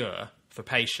secure for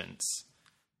patients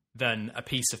than a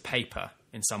piece of paper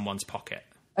in someone's pocket.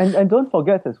 And don't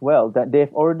forget as well that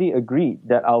they've already agreed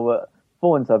that our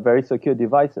phones are very secure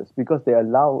devices because they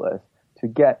allow us to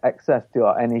get access to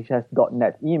our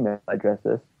NHS.net email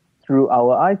addresses through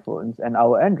our iPhones and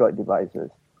our Android devices.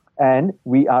 And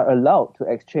we are allowed to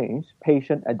exchange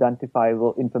patient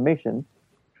identifiable information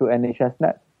through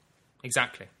NHSnet.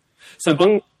 Exactly. So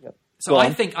I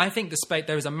think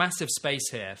there is a massive space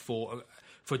here for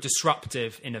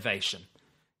disruptive innovation.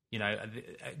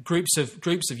 Groups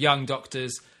of young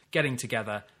doctors getting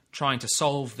together, trying to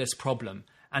solve this problem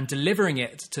and delivering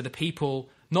it to the people,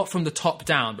 not from the top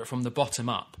down, but from the bottom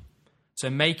up. So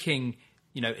engaging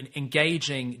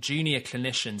junior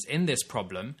clinicians in this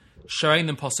problem, showing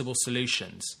them possible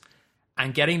solutions,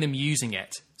 and getting them using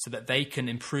it so that they can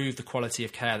improve the quality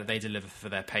of care that they deliver for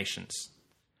their patients.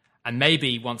 And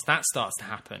maybe once that starts to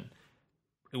happen,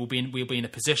 we'll be in a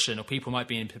position, or people might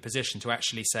be in a position to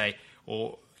actually say,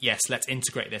 yes, let's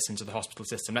integrate this into the hospital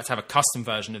system. Let's have a custom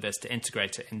version of this to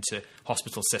integrate it into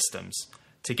hospital systems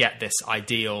to get this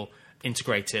ideal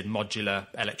integrated modular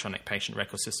electronic patient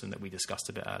record system that we discussed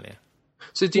a bit earlier.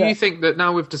 So do you think that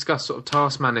now we've discussed sort of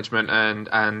task management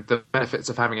and the benefits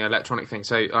of having an electronic thing,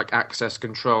 so like access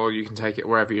control, you can take it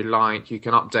wherever you like, you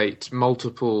can update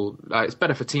multiple, it's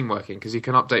better for team working because you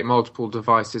can update multiple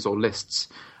devices or lists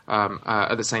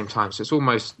at the same time. So it's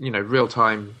almost,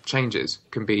 real-time changes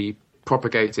can be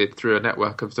propagated through a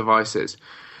network of devices.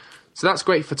 So that's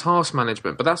great for task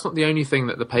management, but that's not the only thing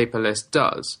that the paper list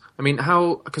does. I mean,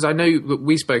 because I know that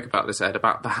we spoke about this, Ed,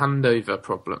 about the handover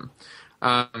problem.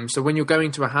 So when you're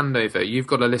going to a handover, you've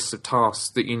got a list of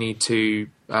tasks that you need to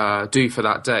do for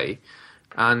that day.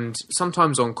 And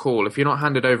sometimes on call, if you're not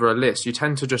handed over a list, you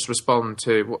tend to just respond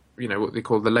to what they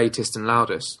call the latest and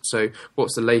loudest. So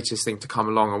what's the latest thing to come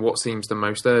along and what seems the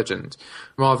most urgent,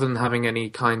 rather than having any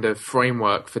kind of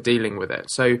framework for dealing with it.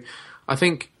 So I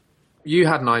think you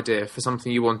had an idea for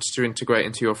something you wanted to integrate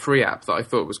into your free app that I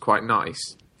thought was quite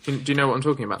nice. Do you know what I'm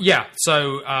talking about? Yeah.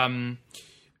 So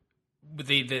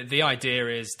the idea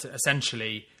is to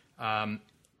essentially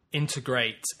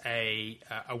integrate a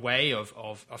way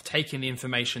of taking the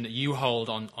information that you hold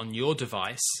on your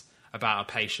device about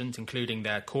a patient, including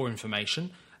their core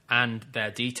information and their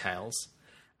details,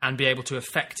 and be able to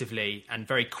effectively and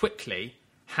very quickly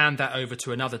hand that over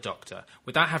to another doctor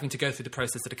without having to go through the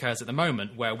process that occurs at the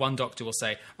moment, where one doctor will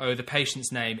say, the patient's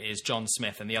name is John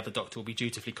Smith, and the other doctor will be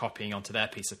dutifully copying onto their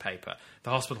piece of paper, the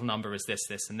hospital number is this,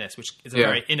 this, and this, which is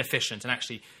very inefficient, and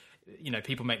actually,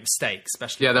 people make mistakes,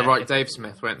 especially... Yeah, they're right, Dave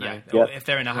Smith, weren't they? Yeah, if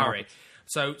they're in a hurry.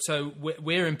 So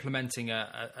we're implementing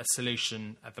a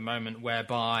solution at the moment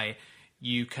whereby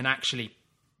you can actually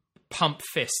pump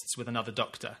fists with another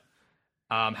doctor,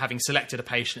 having selected a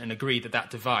patient and agreed that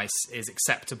device is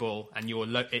acceptable and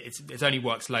it only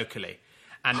works locally.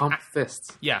 And pump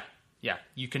fists. Yeah.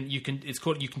 You can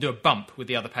do a bump with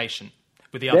the other patient.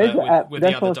 With the There's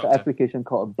other doctor. An application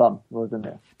called a Bump, wasn't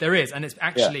there? There is, and it's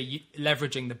actually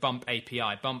leveraging the Bump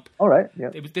API. Bump. All right.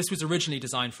 Yeah. This was originally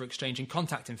designed for exchanging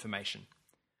contact information.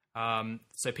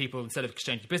 So people, instead of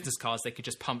exchanging business cards, they could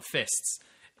just pump fists,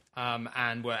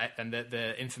 and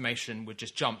the information would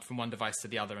just jump from one device to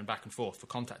the other and back and forth for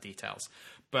contact details.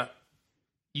 But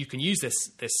you can use this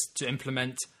to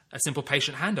implement a simple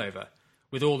patient handover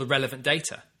with all the relevant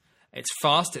data. It's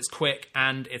fast, it's quick,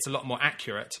 and it's a lot more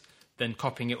accurate than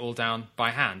copying it all down by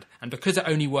hand. And because it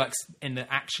only works in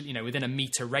within a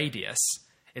meter radius,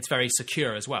 it's very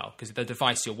secure as well, because the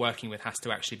device you're working with has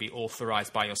to actually be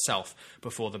authorized by yourself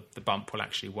before the bump will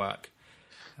actually work.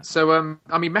 So,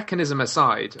 mechanism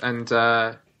aside, and,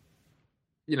 the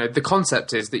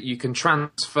concept is that you can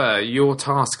transfer your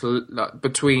task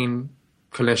between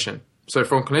clinician. So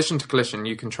from clinician to clinician,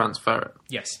 you can transfer it.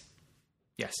 Yes.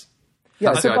 Yeah,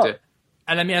 That's the idea.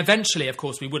 And eventually, of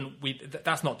course,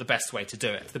 that's not the best way to do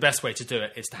it. The best way to do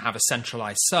it is to have a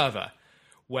centralized server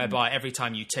whereby every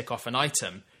time you tick off an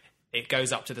item, it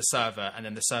goes up to the server, and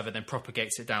then the server then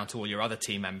propagates it down to all your other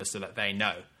team members so that they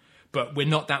know. But we're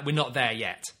not there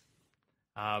yet.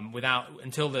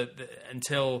 Until the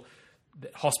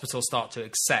hospitals start to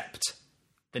accept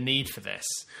the need for this.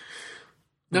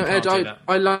 No, Ed,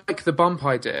 I like the bump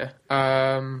idea.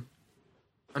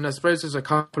 And I suppose there's a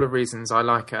couple of reasons I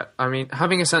like it. I mean,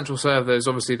 having a central server is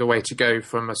obviously the way to go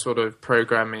from a sort of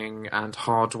programming and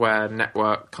hardware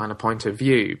network kind of point of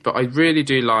view. But I really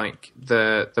do like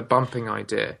the bumping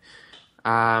idea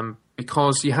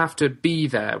because you have to be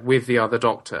there with the other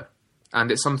doctor. And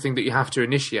it's something that you have to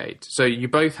initiate. So you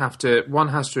both one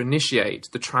has to initiate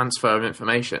the transfer of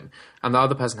information and the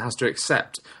other person has to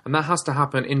accept. And that has to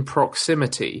happen in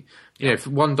proximity, for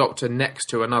one doctor next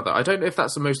to another. I don't know if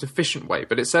that's the most efficient way,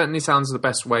 but it certainly sounds the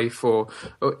best way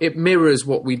it mirrors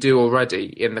what we do already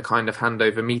in the kind of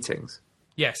handover meetings.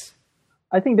 Yes.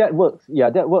 I think that works. Yeah,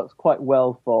 that works quite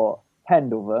well for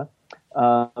handover.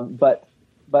 But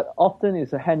But often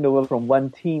it's a handover from one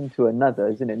team to another,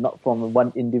 isn't it? Not from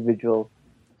one individual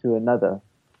to another.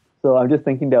 So I'm just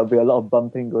thinking there'll be a lot of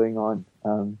bumping going on,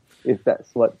 if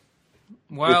that's what...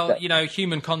 Well,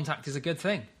 human contact is a good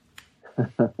thing.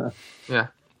 Yeah.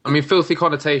 I mean, filthy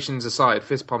connotations aside,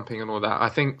 fist pumping and all that, I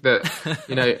think that,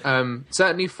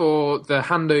 certainly for the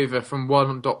handover from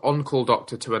one on-call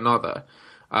doctor to another,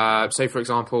 say, for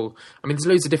example, I mean, there's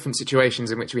loads of different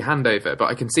situations in which we hand over, but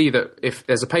I can see that if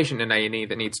there's a patient in A&E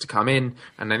that needs to come in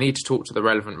and they need to talk to the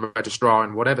relevant registrar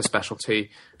in whatever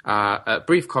specialty, a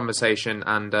brief conversation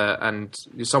and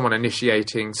someone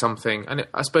initiating something, and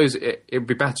I suppose it would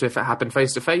be better if it happened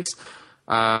face-to-face.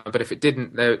 But if it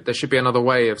didn't, there should be another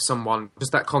way of someone,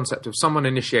 just that concept of someone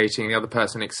initiating, the other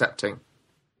person accepting.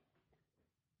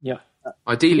 Yeah.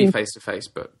 Ideally face-to-face,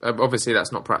 but obviously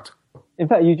that's not practical. In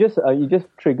fact, you just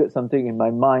triggered something in my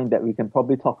mind that we can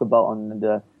probably talk about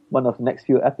on one of the next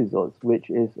few episodes, which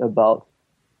is about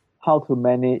how to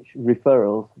manage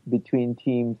referrals between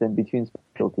teams and between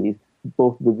specialties,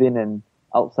 both within and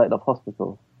outside of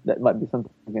hospitals. That might be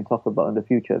something we can talk about in the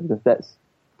future, because that's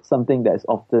something that's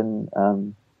often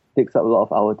takes up a lot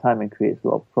of our time and creates a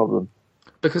lot of problems.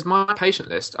 Because my patient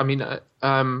list,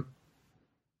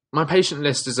 my patient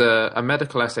list as a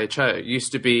medical SHO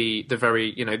used to be the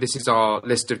very, this is our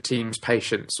list of teams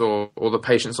patients or the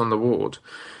patients on the ward.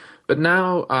 But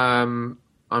now I'm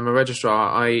a registrar.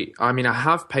 I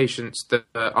have patients that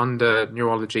are under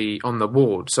neurology on the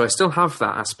ward. So I still have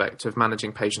that aspect of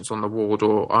managing patients on the ward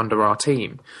or under our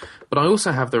team. But I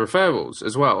also have the referrals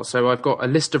as well. So I've got a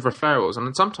list of referrals.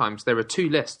 And sometimes there are two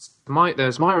lists.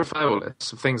 There's my referral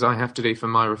list of things I have to do for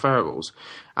my referrals.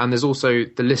 And there's also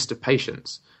the list of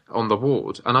patients on the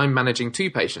ward. And I'm managing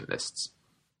two patient lists.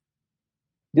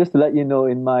 Just to let you know,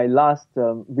 in my last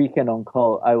weekend on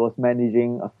call, I was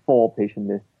managing a 4 patient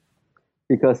list.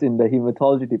 Because in the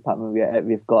hematology department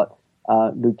we've got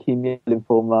leukemia,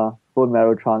 lymphoma, bone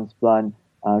marrow transplant,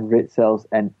 red cells,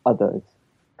 and others.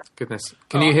 Goodness,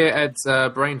 can you hear Ed's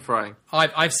brain frying?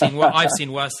 I've seen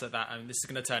worse at that. I mean, this is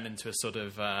going to turn into a sort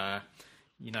of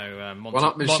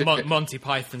Monty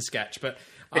Python sketch. But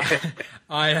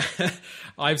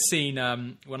I've seen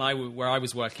where I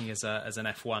was working as an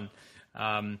F1.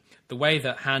 The way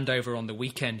that handover on the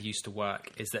weekend used to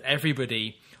work is that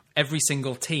every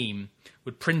single team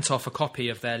would print off a copy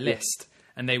of their list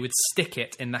and they would stick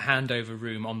it in the handover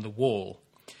room on the wall.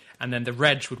 And then the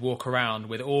reg would walk around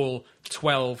with all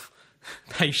 12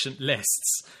 patient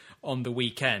lists on the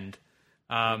weekend,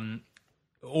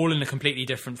 all in a completely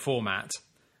different format,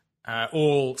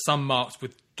 some marked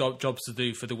with jobs to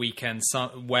do for the weekend,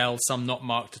 some not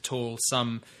marked at all,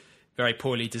 some very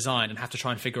poorly designed, and have to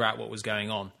try and figure out what was going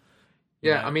on.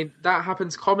 Yeah, I mean, that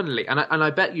happens commonly. And I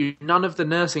bet you none of the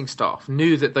nursing staff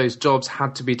knew that those jobs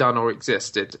had to be done or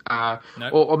existed. No.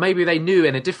 Or maybe they knew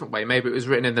in a different way. Maybe it was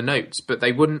written in the notes, but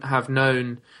they wouldn't have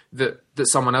known that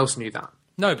someone else knew that.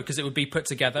 No, because it would be put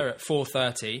together at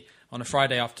 4:30 on a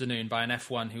Friday afternoon by an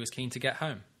F1 who was keen to get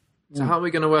home. So how are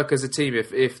we going to work as a team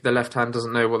if the left hand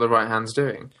doesn't know what the right hand's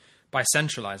doing? By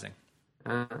centralising.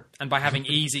 And by having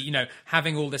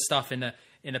having all this stuff in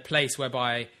a place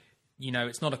whereby...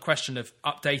 it's not a question of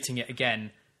updating it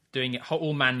again, doing it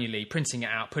all manually, printing it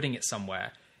out, putting it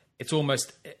somewhere. It's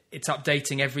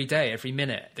updating every day, every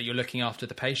minute that you're looking after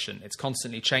the patient. It's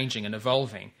constantly changing and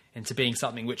evolving into being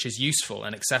something which is useful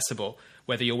and accessible,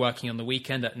 whether you're working on the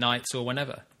weekend, at nights, or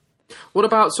whenever. What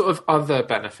about sort of other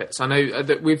benefits? I know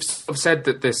that we've sort of said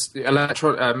that this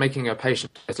making a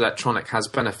patient electronic has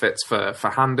benefits for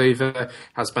handover,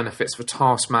 has benefits for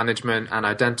task management and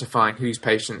identifying whose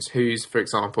patients whose, for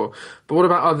example. But what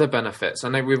about other benefits? I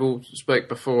know we've all spoke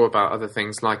before about other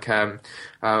things like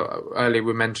earlier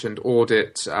we mentioned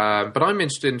audit, but I'm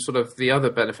interested in sort of the other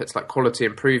benefits like quality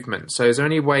improvement. So is there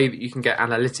any way that you can get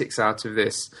analytics out of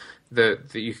this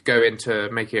that you could go into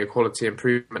making a quality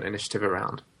improvement initiative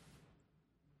around?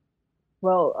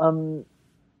 Well,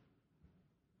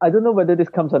 I don't know whether this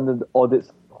comes under the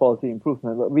audit's quality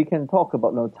improvement, but we can talk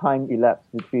about time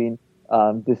elapsed between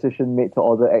decision made to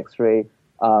order X-ray,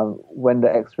 when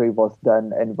the X-ray was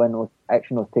done, and when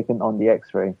action was taken on the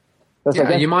X-ray.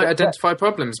 Yeah, you might identify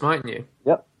problems, mightn't you?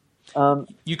 Yep.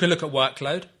 You can look at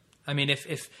workload. I mean,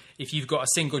 if you've got a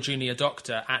single junior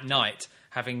doctor at night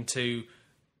having 20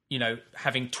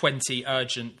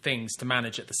 urgent things to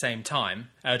manage at the same time,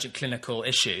 urgent clinical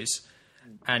issues,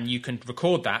 and you can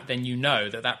record that, then you know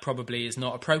that probably is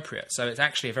not appropriate. So it's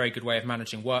actually a very good way of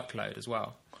managing workload as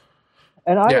well.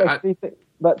 And actually think,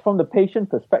 but from the patient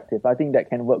perspective, I think that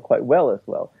can work quite well as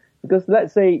well. Because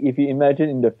let's say if you imagine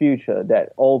in the future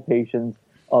that all patients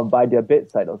by their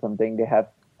bedside or something, they have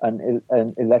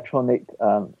an electronic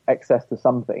access to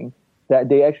something, that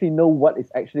they actually know what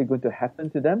is actually going to happen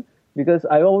to them. Because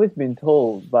I've always been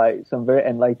told by some very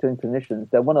enlightened clinicians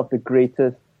that one of the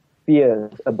greatest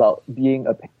fears about being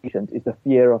a patient is the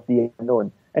fear of the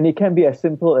unknown. And it can be as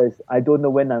simple as, I don't know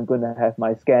when I'm going to have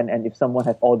my scan, and if someone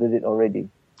has ordered it already.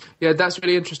 Yeah, that's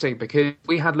really interesting, because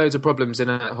we had loads of problems in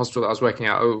a hospital that I was working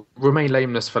at. Oh, remain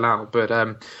nameless for now, but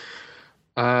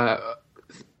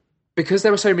because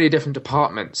there were so many different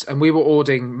departments, and we were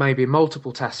ordering maybe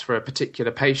multiple tests for a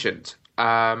particular patient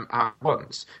at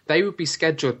once, they would be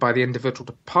scheduled by the individual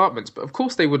departments, but of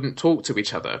course they wouldn't talk to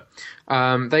each other.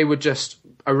 They would just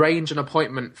arrange an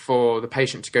appointment for the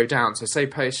patient to go down. So say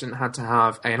patient had to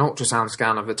have an ultrasound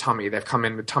scan of the tummy, they've come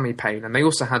in with tummy pain, and they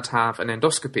also had to have an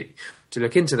endoscopy to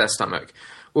look into their stomach.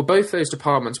 Well, both those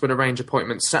departments would arrange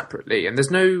appointments separately, and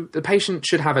the patient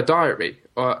should have a diary,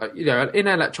 or in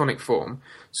electronic form,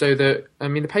 so that,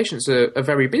 the patients are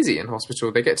very busy in hospital.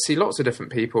 They get to see lots of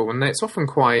different people, and it's often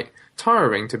quite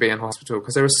tiring to be in hospital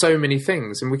because there are so many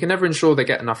things, and we can never ensure they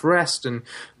get enough rest, and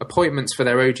appointments for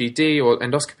their OGD or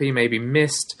endoscopy may be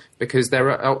missed because they're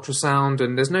at ultrasound,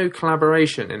 and there's no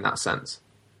collaboration in that sense.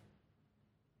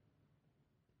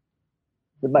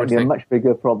 It might be a much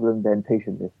bigger problem than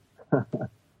patient is.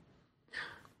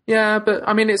 Yeah, but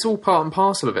it's all part and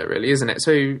parcel of it, really, isn't it?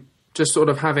 So just sort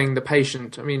of having the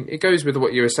patient, it goes with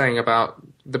what you were saying about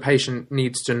the patient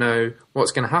needs to know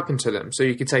what's going to happen to them. So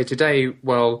you could say today,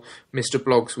 well, Mr.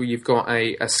 Bloggs, you've got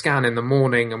a scan in the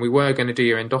morning, and we were going to do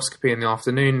your endoscopy in the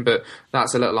afternoon, but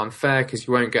that's a little unfair because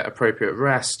you won't get appropriate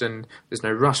rest, and there's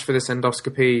no rush for this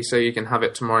endoscopy, so you can have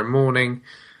it tomorrow morning,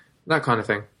 that kind of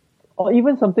thing. Or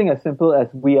even something as simple as,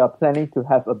 we are planning to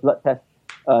have a blood test,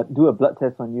 do a blood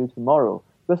test on you tomorrow.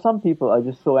 But some people are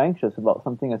just so anxious about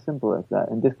something as simple as that,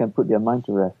 and this can put their mind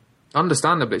to rest.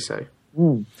 Understandably so.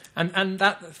 And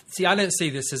that, see, I don't see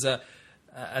this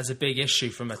as a big issue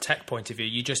from a tech point of view.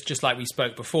 You just like we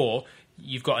spoke before,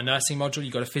 you've got a nursing module,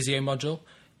 you've got a physio module,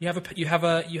 you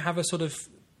have a sort of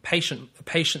patient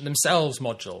themselves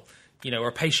module, or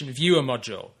a patient viewer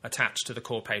module attached to the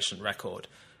core patient record,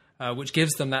 which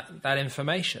gives them that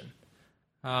information.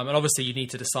 And obviously, you need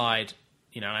to decide.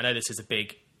 I know this is a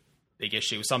big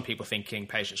issue. Some people thinking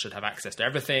patients should have access to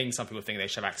everything. Some people think they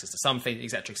should have access to something,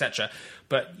 etc., etc.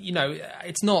 But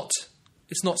it's not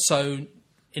so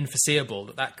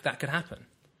inforeseeable that could happen.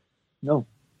 No.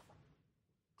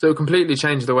 So it will completely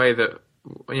change the way that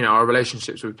our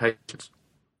relationships with patients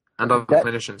and other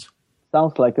clinicians.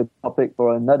 Sounds like a topic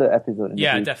for another episode.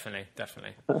 Yeah, definitely.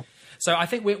 So I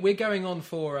think we're going on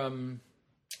for.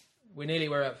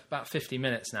 We're at about 50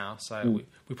 minutes now, so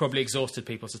we probably exhausted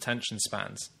people's attention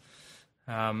spans.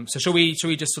 So shall we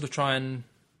just sort of try and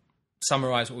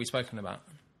summarise what we've spoken about?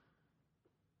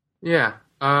 Yeah.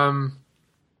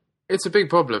 It's a big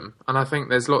problem, and I think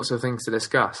there's lots of things to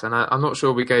discuss, and I'm not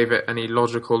sure we gave it any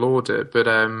logical order, but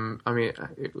I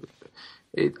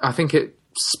think it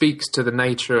speaks to the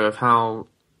nature of how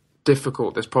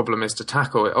difficult this problem is to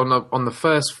tackle. On the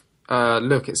first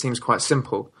look, it seems quite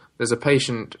simple. There's a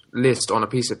patient list on a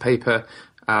piece of paper,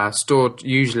 stored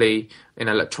usually in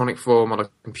electronic form on a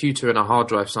computer in a hard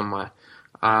drive somewhere.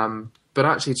 But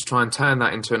actually to try and turn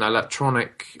that into an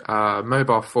electronic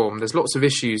mobile form, there's lots of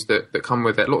issues that come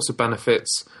with it, lots of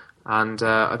benefits. And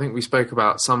I think we spoke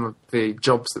about some of the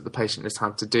jobs that the patient has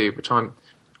had to do, which I'm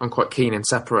quite keen in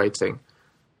separating.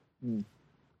 And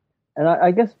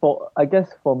I guess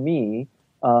for me,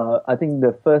 I think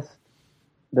the first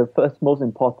most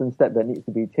important step that needs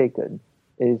to be taken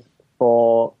is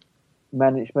for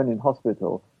management in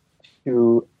hospital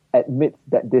to admit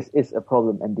that this is a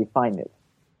problem and define it.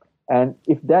 And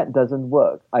if that doesn't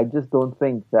work, I just don't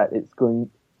think that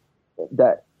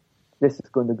this is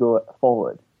going to go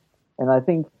forward. And I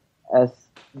think as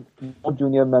more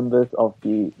junior members of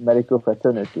the medical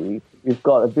fraternity, we've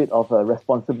got a bit of a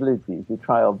responsibility to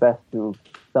try our best to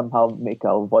somehow make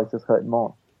our voices heard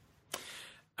more.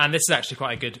 And this is actually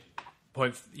quite a good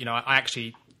point.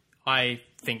 I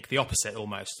think the opposite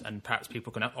almost, and perhaps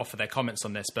people can offer their comments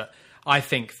on this, but I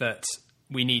think that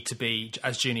we need to be,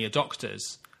 as junior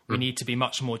doctors, we need to be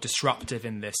much more disruptive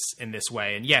in this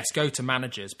way. And yes, go to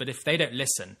managers, but if they don't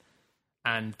listen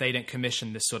and they don't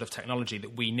commission this sort of technology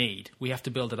that we need, we have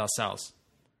to build it ourselves.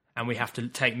 And we have to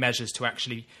take measures to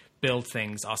actually build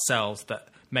things ourselves that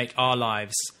make our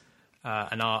lives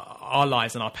and our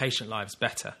lives and our patient lives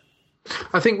better.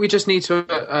 I think we just need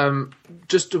to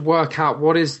just to work out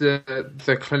what is the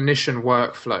clinician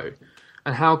workflow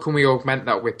and how can we augment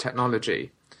that with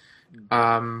technology.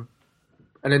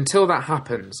 And until that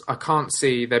happens, I can't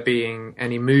see there being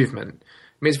any movement.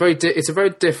 mean, it's a very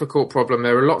difficult problem.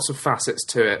 There are lots of facets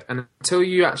to it, and until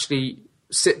you actually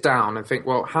sit down and think,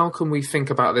 well, how can we think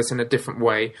about this in a different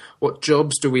way? What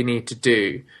jobs do we need to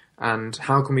do, and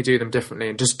how can we do them differently?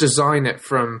 And just design it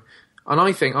from. And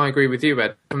I think I agree with you,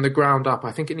 Ed, from the ground up.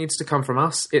 I think it needs to come from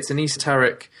us. It's an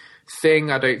esoteric thing.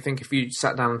 I don't think if you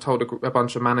sat down and told a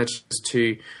bunch of managers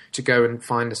to go and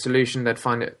find a solution, they'd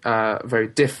find it very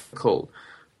difficult.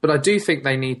 But I do think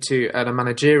they need to, at a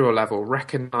managerial level,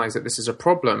 recognise that this is a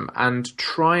problem and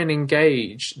try and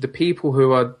engage the people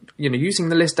who are, using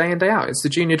the list day in, day out. It's the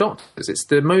junior doctors. It's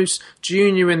the most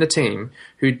junior in the team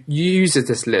who uses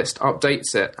this list,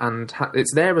 updates it, and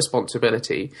it's their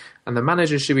responsibility. And the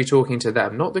managers should be talking to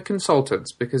them, not the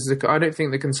consultants, because I don't think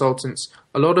the consultants,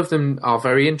 a lot of them are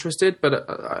very interested, but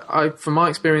from my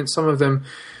experience, some of them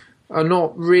are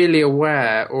not really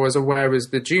aware or as aware as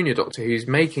the junior doctor who's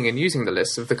making and using the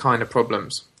list of the kind of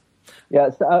problems. Yeah,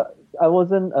 so I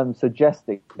wasn't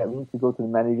suggesting that we need to go to the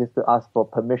managers to ask for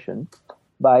permission,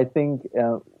 but I think,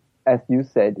 as you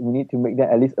said, we need to make them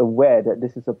at least aware that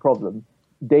this is a problem.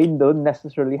 They don't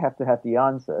necessarily have to have the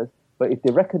answers, but if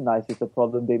they recognize it's a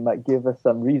problem, they might give us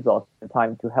some resource and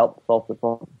time to help solve the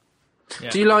problem. Yeah.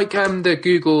 Do you like the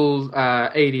Google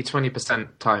 80-20%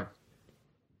 time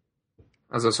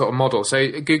as a sort of model?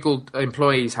 So Google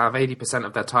employees have 80%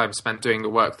 of their time spent doing the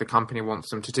work the company wants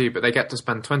them to do, but they get to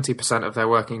spend 20% of their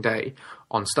working day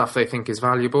on stuff they think is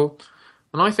valuable.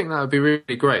 And I think that would be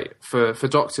really great for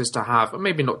doctors to have,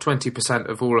 maybe not 20%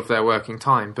 of all of their working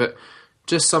time, but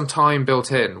just some time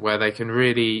built in where they can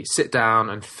really sit down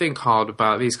and think hard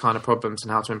about these kind of problems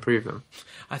and how to improve them.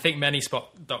 I think many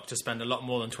spot doctors spend a lot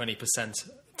more than 20%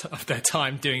 of their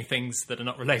time doing things that are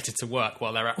not related to work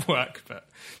while they're at work, but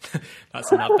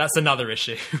that's another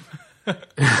issue.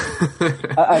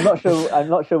 I'm not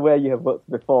sure where you have worked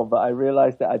before, but I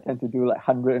realize that I tend to do like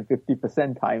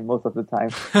 150% time most of the time.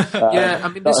 Yeah, I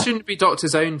mean, this shouldn't be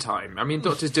doctors' own time. I mean,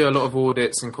 doctors do a lot of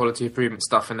audits and quality improvement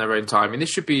stuff in their own time. I mean, this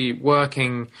should be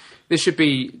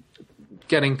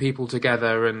getting people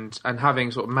together and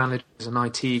having sort of managers and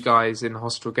IT guys in the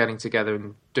hospital getting together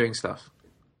and doing stuff.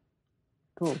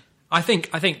 Cool. I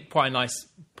think quite a nice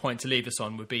point to leave this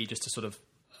on would be just a sort of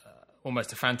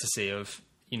almost a fantasy of,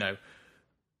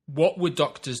 what would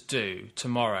doctors do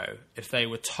tomorrow if they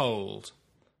were told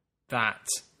that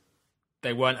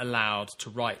they weren't allowed to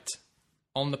write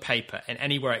on the paper and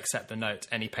anywhere except the note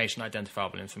any patient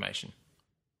identifiable information?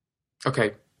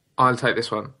 Okay, I'll take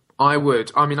this one. I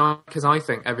would. I mean, because I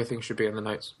think everything should be in the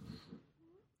notes.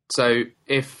 So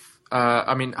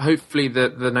hopefully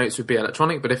the notes would be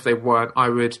electronic, but if they weren't,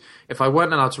 if I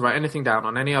weren't allowed to write anything down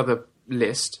on any other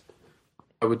list,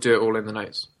 I would do it all in the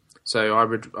notes. So I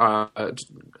would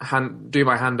do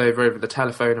my handover over the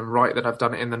telephone and write that I've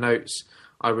done it in the notes.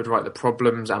 I would write the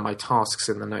problems and my tasks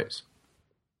in the notes.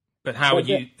 But how would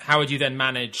you then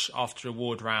manage after a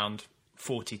ward round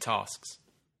 40 tasks?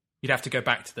 You'd have to go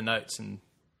back to the notes and...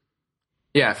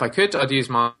 Yeah, if I could, I'd use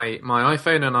my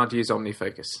iPhone and I'd use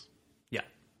OmniFocus. Yeah.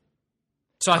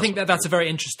 So I think that's a very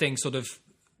interesting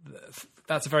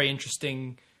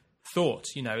thought,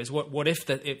 is what if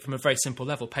from a very simple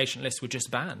level, patient lists were just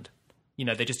banned? You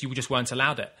just weren't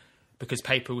allowed it because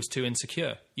paper was too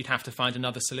insecure. You'd have to find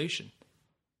another solution.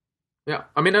 Yeah.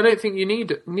 I mean, I don't think you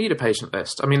need a patient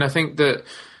list. I mean, I think that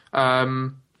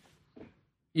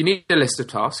you need a list of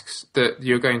tasks that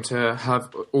you're going to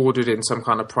have ordered in some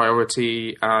kind of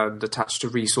priority and attached to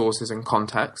resources and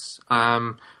contexts.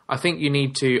 I think you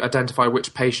need to identify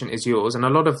which patient is yours, and a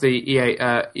lot of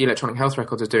the electronic health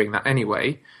records are doing that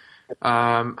anyway.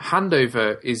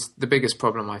 Handover is the biggest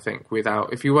problem, I think,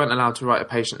 if you weren't allowed to write a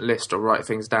patient list or write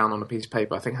things down on a piece of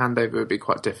paper, I think handover would be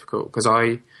quite difficult because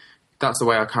that's the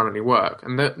way I currently work.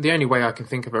 And the only way I can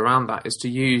think of around that is to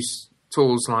use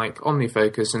tools like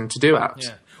OmniFocus and to-do apps.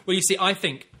 Yeah. Well, you see, I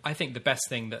think the best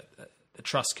thing that the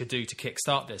trust could do to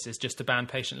kickstart this is just to ban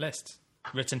patient lists,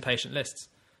 written patient lists.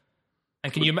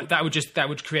 And that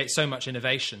would create so much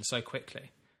innovation so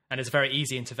quickly. And it's a very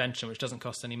easy intervention, which doesn't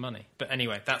cost any money. But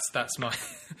anyway, that's my...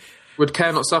 Would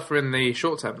care not suffer in the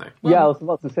short term, though? Well, yeah, I was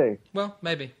about to say. Well,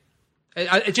 maybe.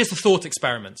 It's just a thought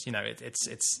experiment.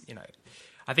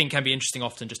 I think it can be interesting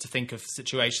often just to think of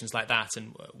situations like that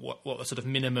and what the sort of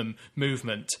minimum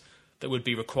movement that would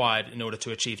be required in order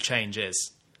to achieve change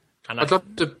is. And I'd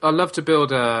love to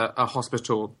build a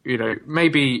hospital,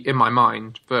 maybe in my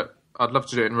mind, but I'd love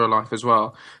to do it in real life as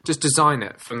well. Just design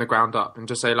it from the ground up and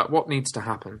just say, what needs to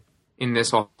happen in this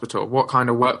hospital? What kind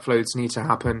of workflows need to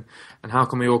happen? And how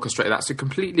can we orchestrate that? So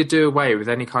completely do away with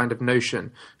any kind of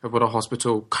notion of what a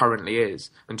hospital currently is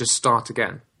and just start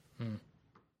again.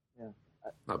 Yeah.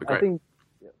 That'd be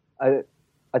great.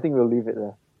 I think we'll leave it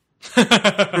there.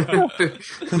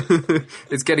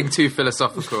 It's getting too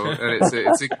philosophical, and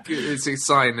it's a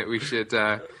sign that we should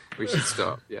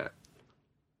stop. Yeah.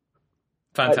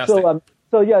 Fantastic.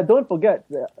 So yeah, don't forget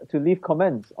to leave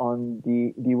comments on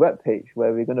the webpage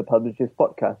where we're going to publish this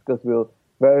podcast, because we'll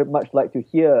very much like to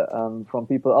hear from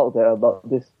people out there about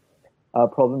this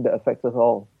problem that affects us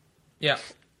all. Yeah.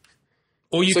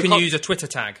 Or you can use a Twitter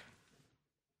tag.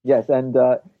 Yes, and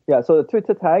so the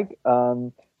Twitter tag.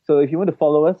 So if you want to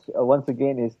follow us, once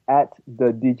again, is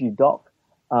 @theDigiDoc,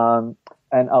 and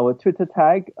our Twitter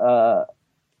tag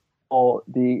for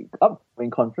the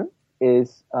upcoming conference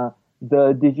is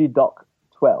the DigiDoc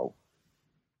 12.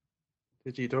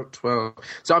 DigiDoc 12.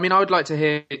 So, I mean, I would like to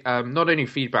hear not only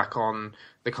feedback on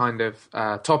the kind of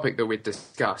topic that we've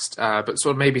discussed, but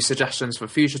sort of maybe suggestions for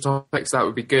future topics. That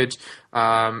would be good.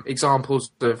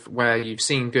 Examples of where you've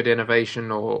seen good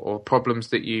innovation or problems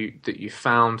that you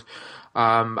found.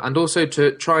 And also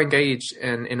to try and engage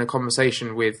in a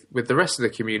conversation with the rest of the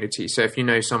community. So if you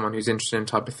know someone who's interested in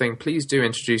type of thing, please do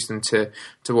introduce them to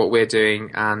what we're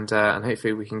doing, and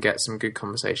hopefully we can get some good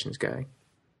conversations going.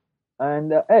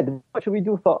 And Ed, what should we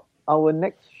do for our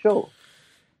next show?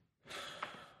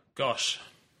 Gosh.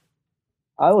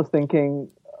 I was thinking,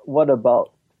 what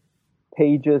about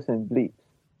pages and bleeps?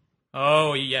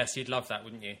 Oh, yes, you'd love that,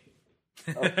 wouldn't you?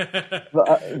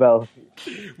 Well,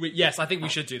 yes, I think we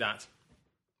should do that.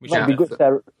 Might be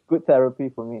good therapy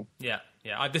for me. Yeah.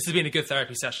 This has been a good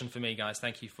therapy session for me, guys.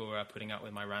 Thank you for putting up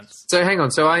with my rants. So hang on.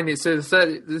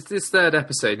 This third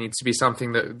episode needs to be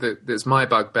something that's my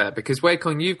bugbear, because Wai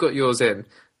Keong, you've got yours in,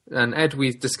 and Ed,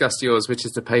 we've discussed yours, which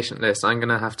is the patient list. I'm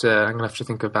gonna have to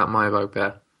think about my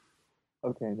bugbear.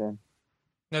 Okay then.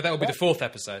 No, that will be the fourth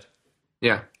episode.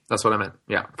 Yeah, that's what I meant.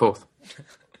 Yeah, fourth.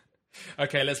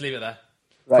 Okay, let's leave it there.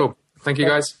 Right. Cool. Thank you,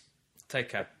 guys. Take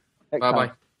care.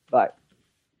 Bye-bye. Bye.